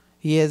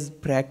 He has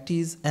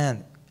practice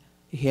and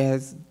he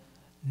has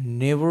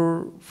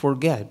never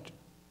forget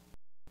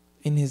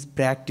in his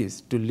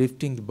practice to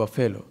lifting the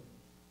buffalo.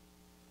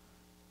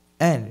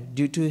 And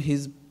due to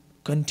his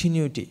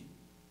continuity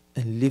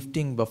in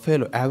lifting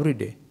buffalo every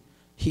day,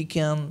 he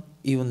can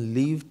even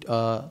lift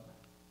a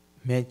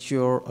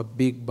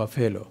big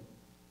buffalo,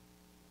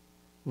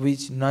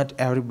 which not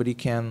everybody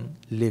can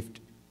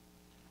lift.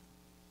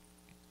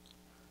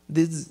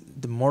 This is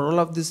the moral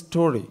of this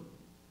story.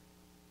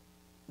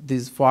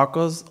 This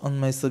focus on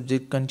my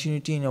subject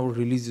continuity in our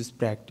religious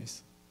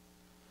practice.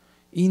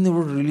 In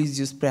our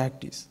religious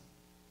practice,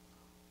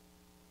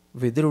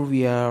 whether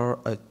we are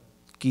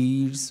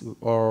kids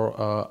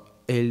or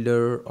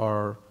elder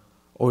or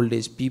old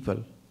age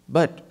people,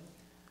 but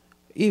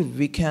if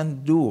we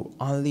can do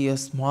only a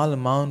small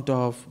amount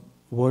of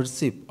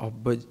worship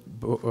of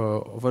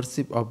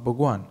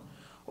Bhagwan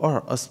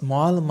or a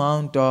small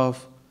amount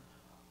of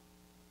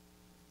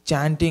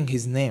chanting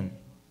his name,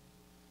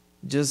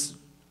 just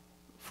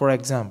for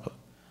example,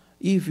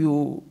 if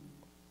you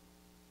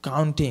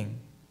counting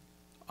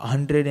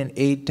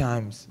 108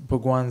 times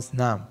Bhagwan's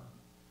name,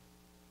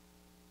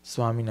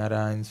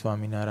 Swaminarayan,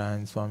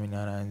 Swaminarayan,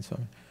 Swaminarayan,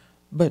 Swaminarayan.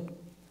 But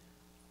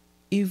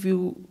if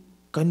you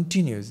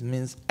continues,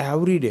 means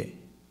every day,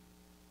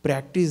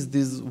 practice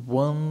this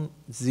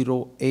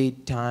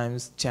 108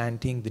 times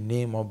chanting the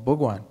name of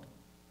Bhagwan,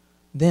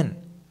 then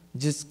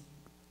just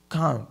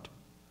count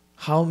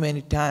how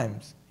many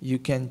times you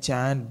can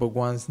chant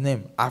Bhagwan's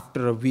name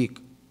after a week.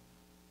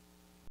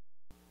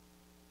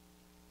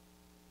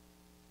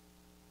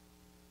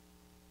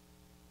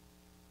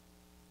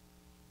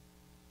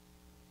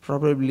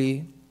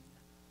 Probably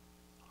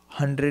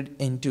 100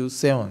 into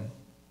 7.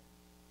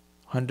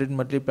 100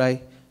 multiply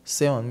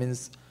 7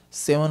 means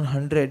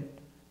 700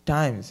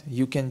 times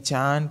you can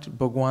chant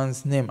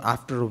Bhagwan's name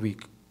after a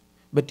week.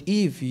 But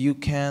if you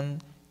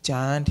can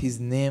chant his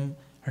name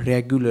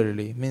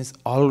regularly, means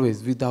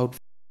always without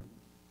fail,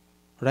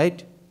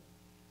 right?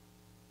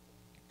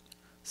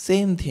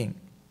 Same thing,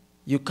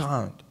 you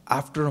count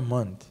after a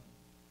month,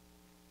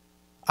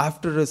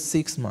 after a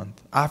 6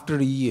 month, after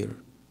a year,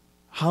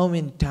 how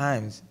many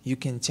times you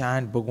can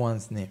chant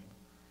Bhagwan's name.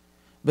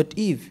 But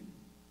if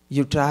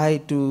you try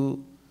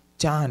to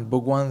chant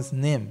Bhagwan's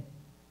name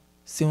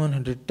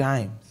 700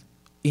 times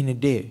in a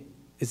day,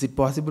 is it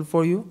possible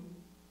for you?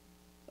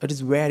 It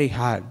is very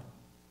hard.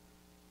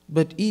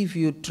 But if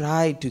you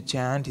try to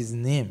chant his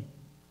name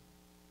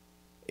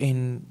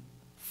in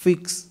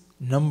fixed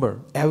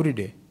number every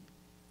day,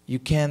 you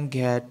can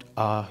get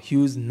a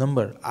huge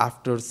number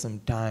after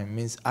some time,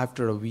 means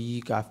after a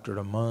week, after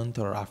a month,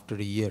 or after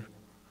a year.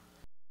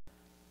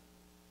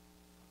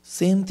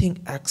 Same thing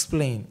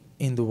explained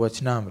in the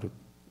Vachanamrut,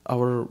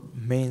 our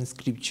main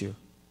scripture.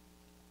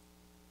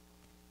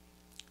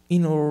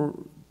 In our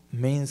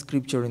main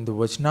scripture in the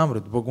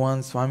Vachanamrut,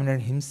 Bhagwan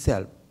Swaminarayan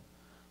himself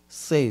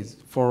says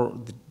for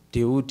the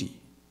devotee.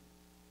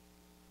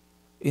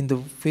 In the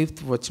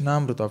 5th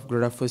Vachanamrut of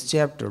Grada 1st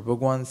chapter,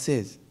 Bhagwan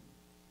says,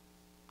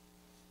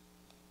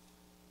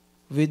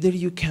 whether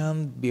you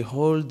can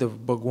behold the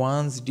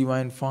Bhagwan's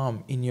divine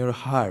form in your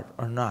heart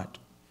or not,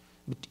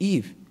 but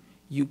if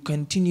you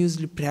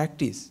continuously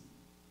practice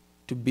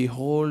to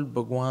behold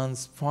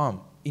Bhagwan's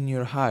form in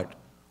your heart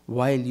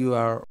while you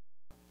are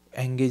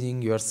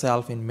engaging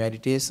yourself in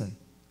meditation,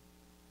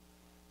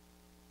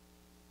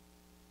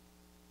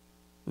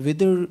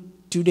 whether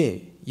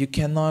today you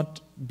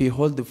cannot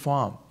behold the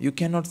form, you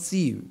cannot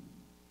see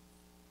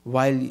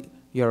while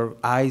your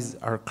eyes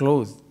are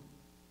closed,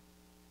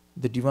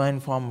 the divine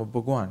form of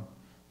Bhagwan,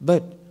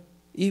 but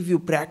if you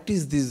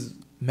practice this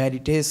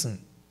meditation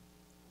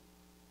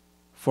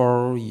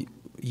for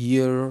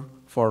year,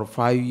 for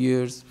 5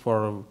 years,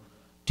 for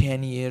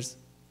 10 years,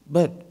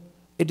 but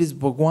it is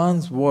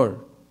Bhagwan's word.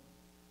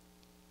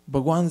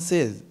 Bhagwan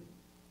says,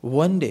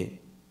 one day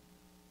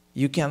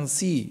you can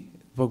see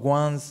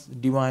Bhagwan's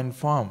divine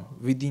form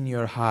within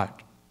your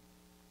heart.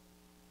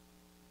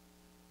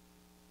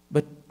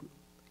 But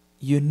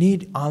you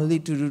need only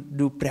to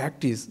do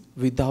practice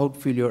without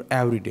failure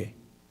every day.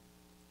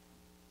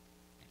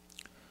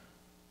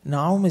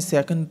 Now my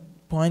second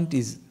point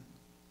is,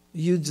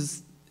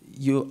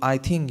 I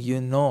think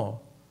you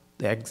know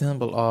the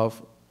example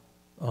of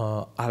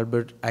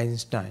Albert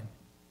Einstein.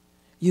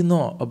 You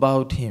know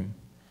about him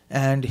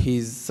and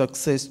his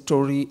success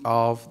story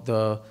of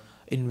the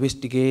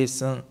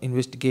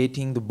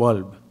investigating the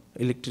bulb,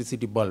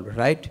 electricity bulb,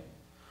 right?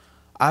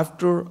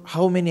 After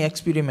how many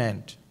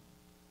experiments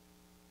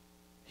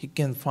he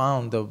can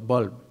found the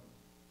bulb?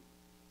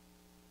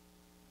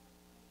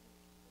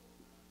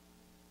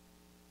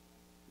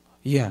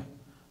 Yeah,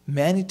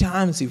 many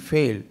times he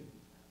failed,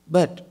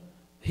 but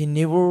he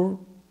never,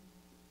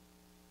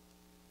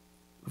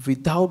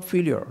 without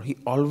failure, he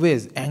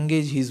always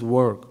engaged his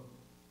work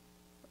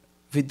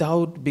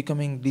without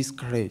becoming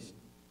discouraged.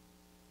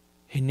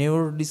 He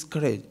never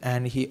discouraged,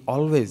 and he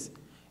always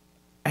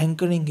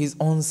anchoring his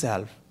own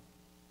self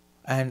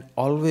and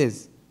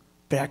always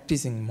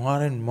practicing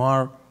more and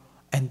more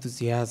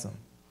enthusiasm.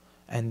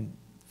 And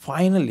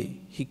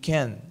finally, he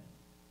can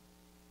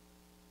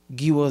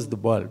give us the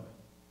bulb.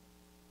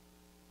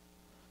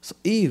 So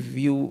if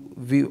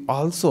we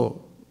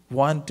also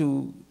want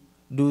to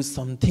do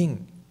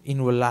something in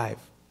our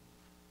life,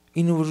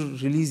 in our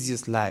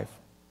religious life,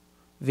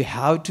 we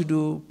have to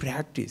do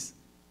practice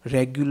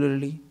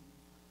regularly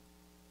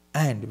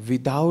and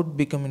without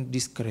becoming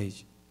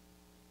discouraged.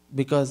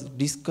 Because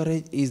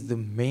discourage is the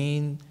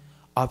main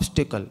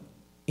obstacle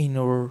in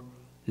our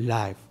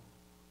life.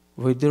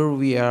 Whether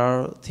we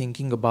are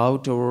thinking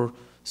about our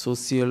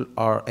social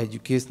or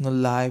educational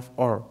life,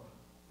 or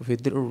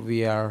whether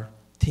we are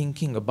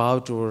thinking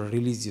about our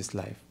religious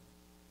life.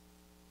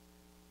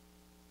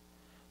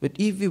 But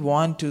if we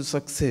want to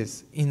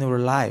success in our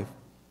life,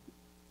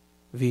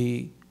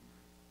 it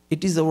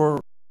is our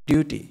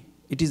duty,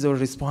 it is our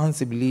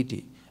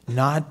responsibility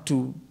not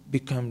to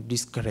become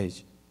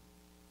discouraged.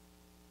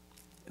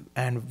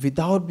 And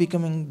without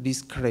becoming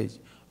discouraged,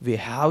 we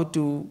have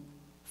to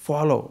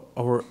follow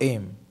our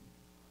aim.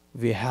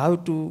 We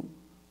have to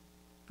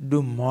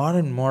do more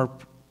and more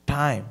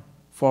time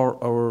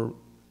for our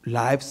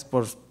life's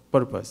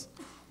purpose.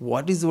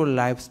 What is our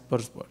life's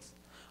purpose?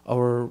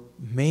 Our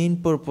main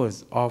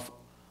purpose of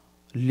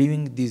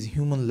living this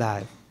human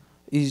life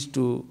is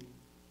to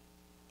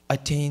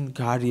attain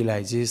God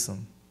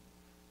realization.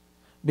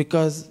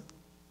 Because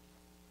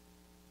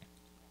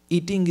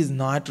eating is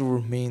not our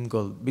main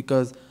goal,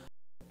 because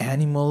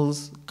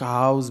animals,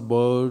 cows,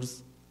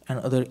 birds, and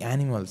other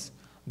animals,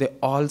 they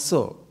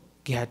also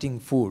getting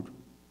food.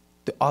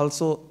 They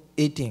also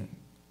eating.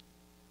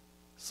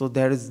 So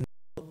there is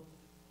no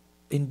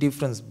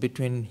indifference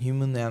between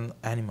human and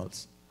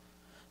animals.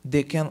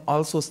 They can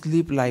also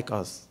sleep like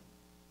us.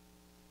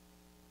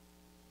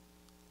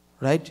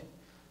 Right?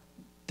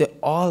 They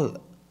all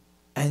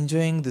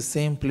enjoying the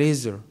same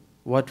pleasure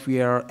what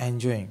we are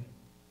enjoying.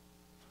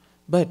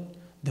 But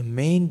the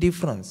main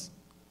difference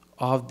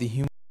of the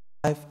human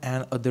life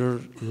and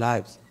other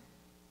lives,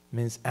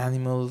 means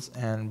animals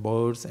and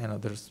birds and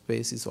other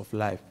species of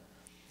life,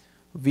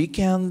 we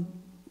can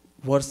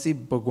worship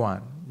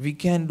Bhagwan, we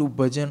can do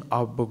bhajan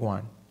of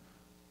Bhagwan,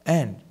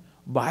 and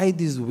by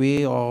this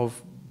way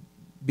of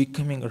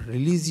becoming a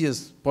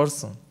religious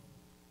person,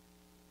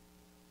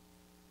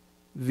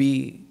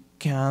 we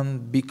can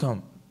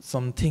become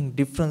something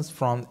different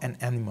from an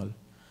animal.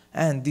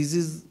 And this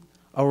is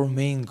our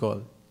main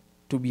goal,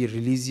 to be a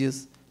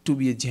religious, to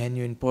be a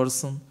genuine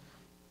person,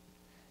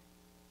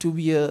 to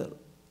be a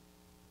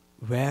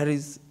very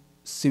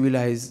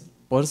civilized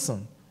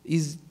person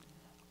is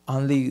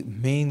only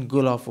main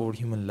goal of our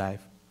human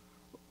life.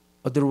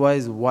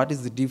 Otherwise, what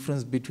is the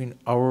difference between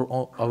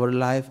our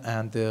life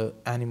and the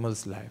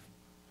animal's life?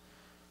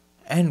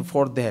 And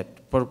for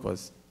that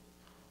purpose,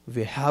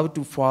 we have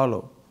to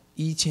follow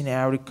each and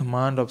every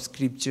command of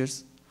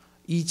scriptures,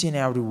 each and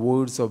every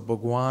words of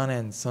Bhagwan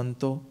and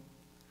Santo,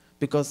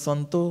 because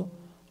Santo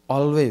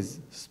always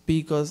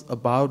speak us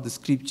about the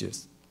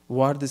scriptures.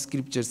 What the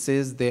scripture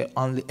says, they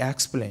only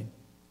explain.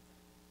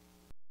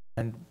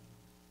 And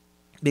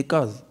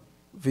because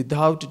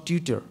without a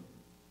tutor,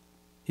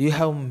 you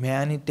have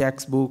many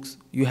textbooks,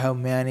 you have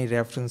many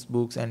reference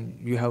books, and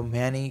you have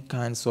many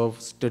kinds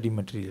of study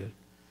material.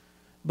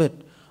 But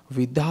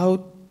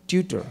without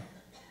tutor,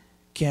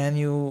 can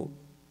you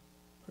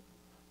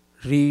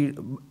read?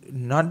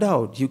 No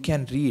doubt you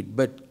can read,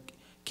 but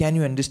can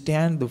you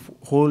understand the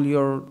whole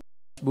your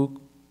book?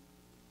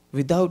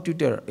 Without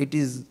tutor, it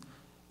is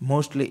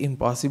mostly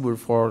impossible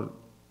for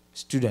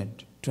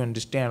student to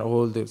understand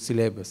all the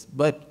syllabus.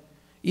 But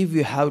if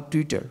you have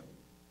tutor,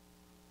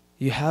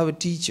 you have a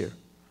teacher,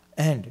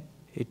 and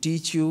he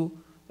teach you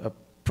a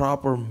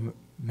proper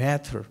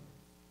method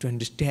to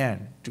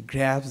understand, to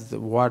grasp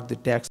what the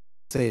text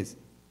says,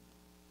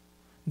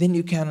 then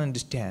you can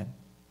understand.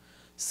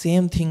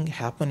 Same thing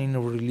happen in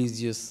our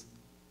religious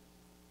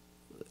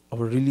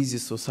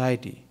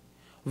society.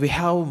 We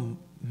have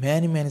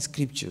many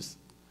scriptures,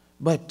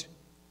 but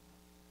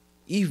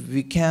if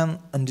we can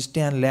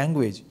understand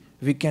language,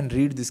 we can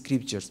read the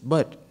scriptures,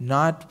 but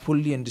not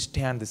fully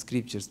understand the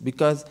scriptures,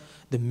 because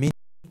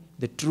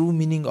the true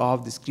meaning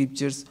of the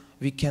scriptures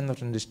we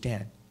cannot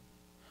understand.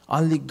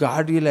 Only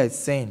God realized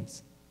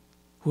saints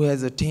who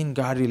has attained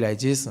God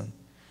realization,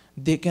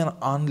 they can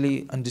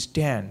only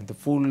understand the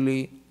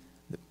fully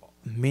the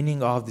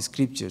meaning of the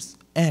scriptures.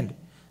 And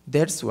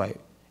that's why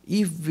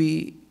if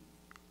we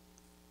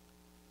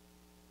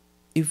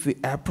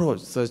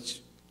approach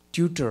such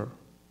tutor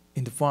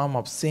in the form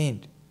of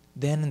saint,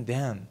 then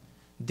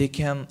they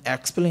can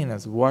explain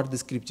us what the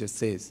scripture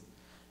says.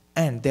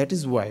 And that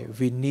is why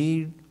we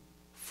need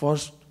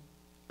first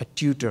a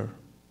tutor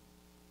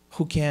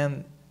who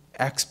can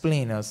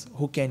explain us,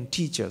 who can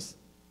teach us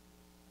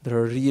the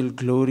real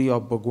glory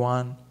of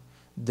Bhagwan,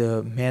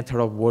 the method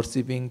of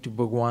worshipping to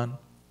Bhagwan.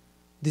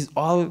 These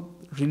all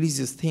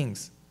religious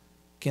things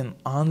can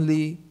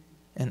only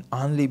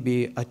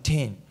be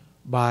attained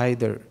by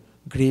the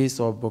grace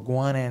of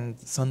Bhagwan and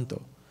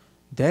Santo.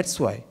 That's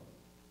why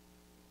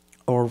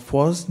our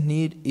first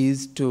need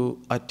is to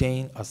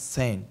attain a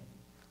saint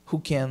who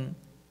can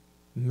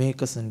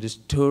make us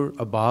understand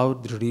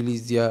about the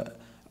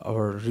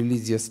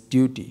religious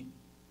duty.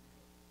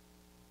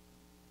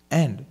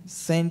 And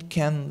saint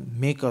can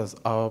make us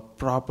a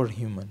proper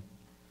human.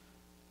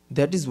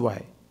 That is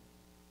why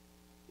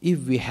if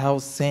we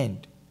have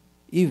saint,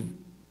 if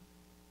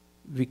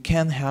we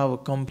can have a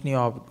company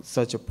of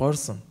such a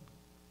person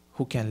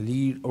who can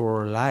lead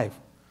our life,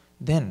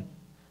 then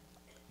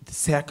the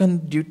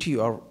second duty,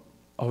 or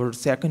our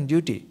second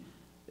duty,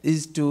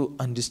 is to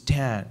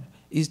understand,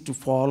 is to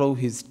follow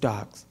his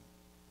talks.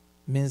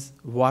 Means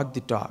walk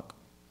the talk.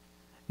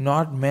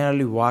 Not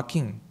merely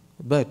walking,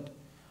 but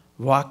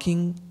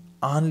walking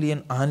only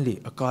and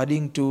only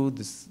according to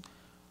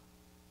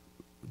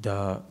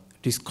the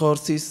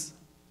discourses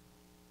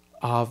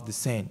of the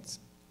saints,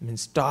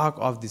 means talk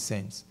of the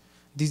saints.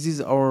 This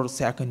is our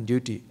second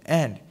duty.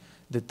 And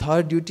the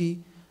third duty,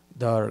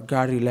 the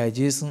God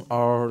realization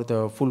or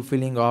the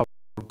fulfilling of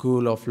our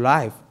goal of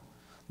life,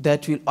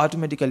 that will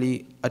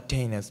automatically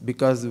attain us,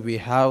 because if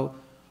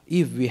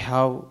we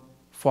have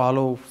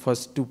follow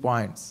first 2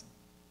 points.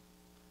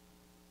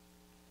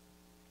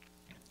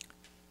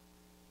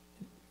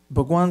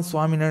 Bhagwan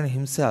Swaminarayan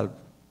himself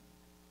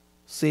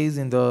says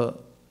in the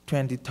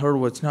 23rd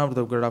Vachanamrita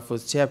of the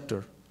first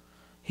chapter,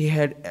 he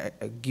had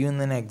given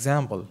an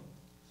example.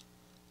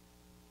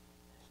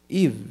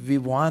 If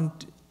you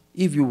want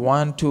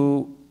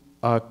to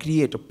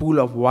create a pool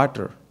of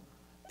water,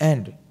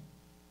 and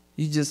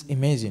you just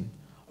imagine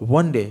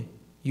one day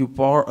you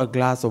pour a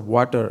glass of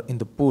water in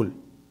the pool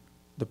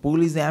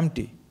is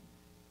empty,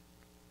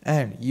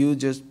 and you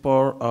just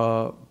pour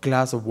a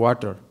glass of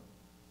water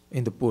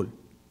in the pool,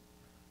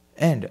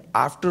 and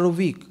after a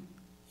week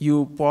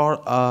you pour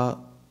a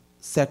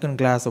second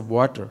glass of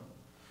water,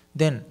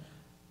 then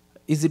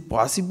is it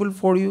possible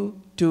for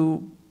you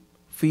to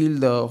fill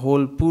the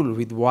whole pool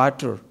with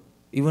water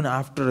even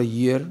after a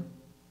year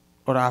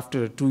or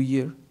after 2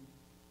 years?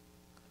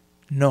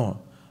 No,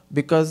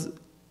 because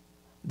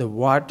the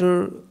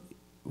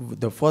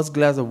first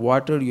glass of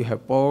water you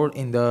have poured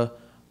in the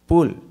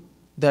pool,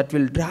 that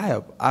will dry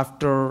up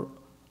after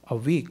a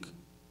week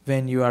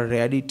when you are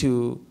ready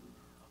to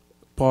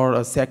pour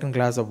a second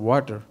glass of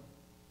water.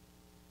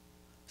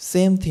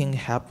 Same thing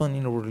happen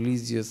in our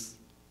religious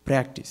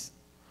practice.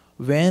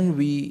 When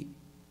we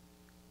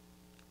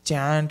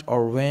chant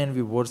or when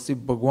we worship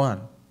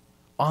Bhagwan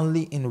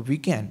only in a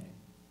weekend,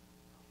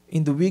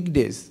 in the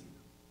weekdays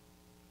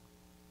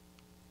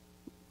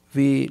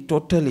we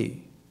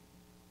totally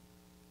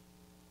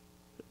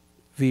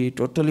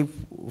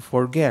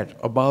forget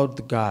about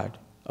the God,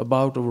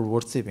 about our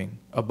worshipping,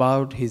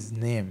 about His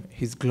name,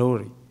 His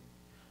glory.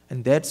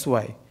 And that's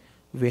why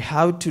we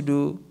have to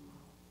do,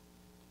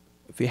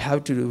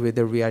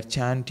 whether we are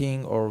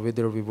chanting or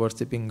whether we are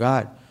worshipping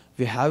God,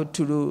 we have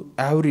to do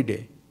every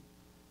day.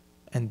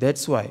 And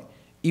that's why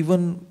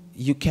even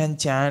you can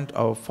chant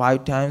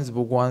 5 times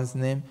Bhagwan's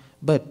name,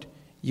 but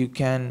you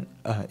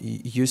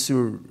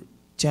should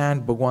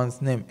chant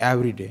Bhagwan's name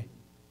every day.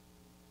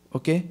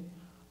 Okay?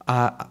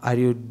 Are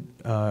you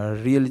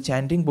really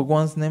chanting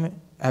Bhagwan's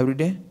name every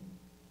day?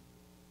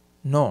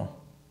 No.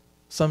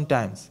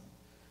 Sometimes.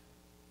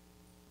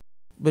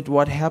 But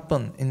what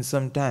happens in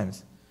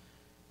sometimes?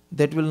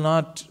 That will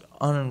not,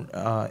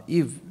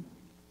 if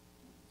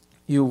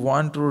you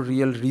want a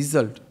real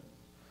result,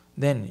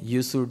 then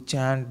you should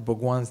chant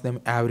Bhagwan's name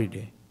every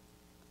day.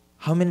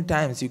 How many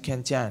times you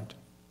can chant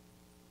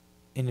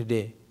in a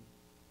day?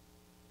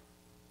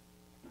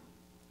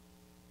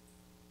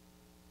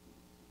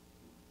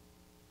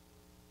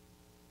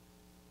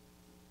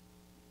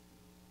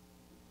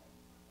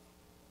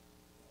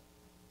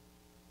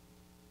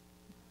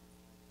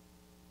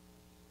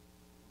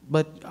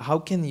 But how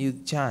can you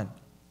chant?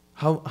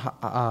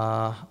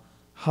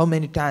 How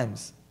many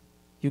times?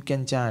 you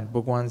can chant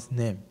Bhagwan's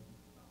name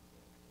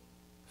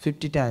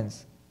 50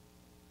 times.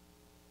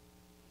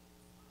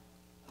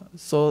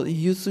 So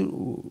you should,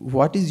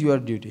 what is your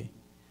duty?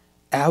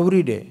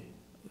 Every day,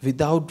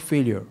 without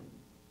failure,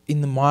 in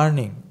the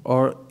morning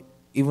or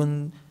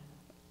even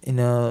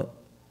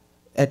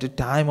at a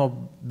time of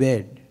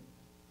bed,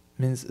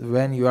 means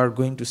when you are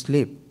going to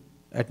sleep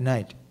at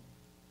night.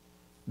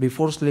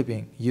 Before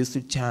sleeping, you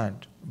should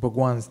chant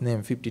Bhagwan's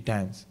name 50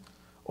 times.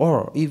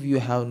 Or if you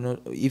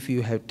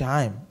have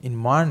time in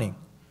morning,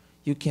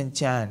 you can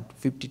chant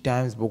 50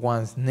 times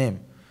Bhagwan's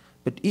name.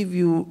 But if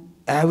you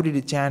every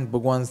day chant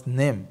Bhagwan's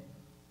name,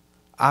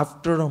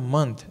 after a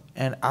month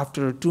and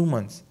after 2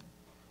 months,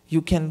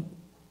 you can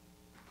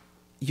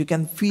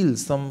feel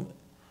some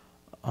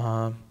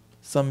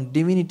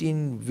divinity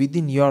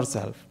within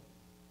yourself,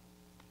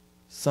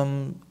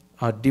 some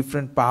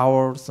different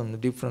power, some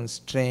different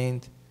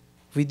strength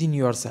within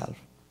yourself.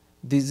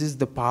 This is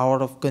the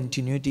power of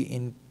continuity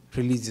in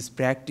religious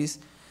practice.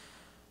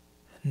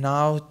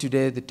 Now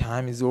today the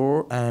time is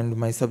over and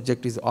my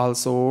subject is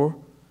also over.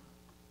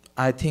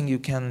 I think you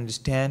can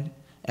understand,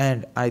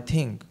 and I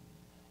think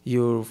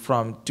you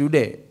from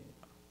today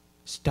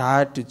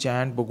start to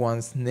chant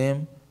Bhagwan's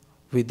name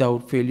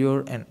without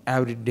failure and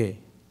every day.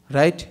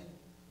 Right?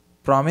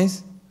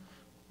 Promise?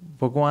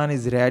 Bhagwan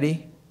is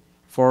ready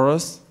for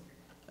us,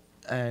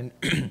 and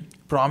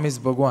promise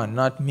Bhagwan,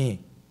 not me.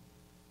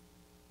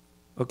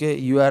 Okay,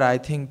 you are, I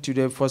think,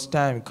 today first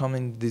time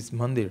coming this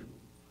Mandir.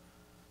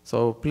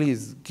 So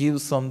please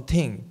give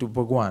something to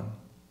Bhagwan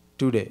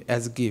today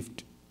as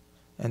gift.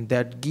 And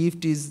that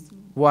gift is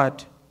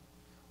what?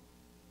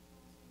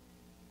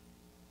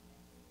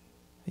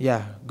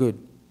 Yeah, good.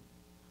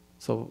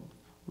 So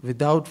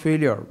without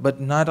failure, but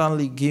not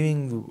only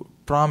giving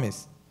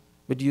promise,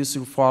 but you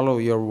should follow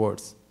your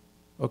words.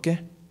 Okay?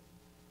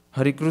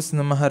 Hare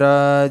Krishna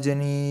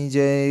Maharajani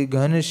Jai,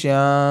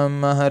 Ghanshyam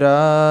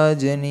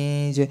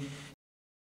Maharajani Jai.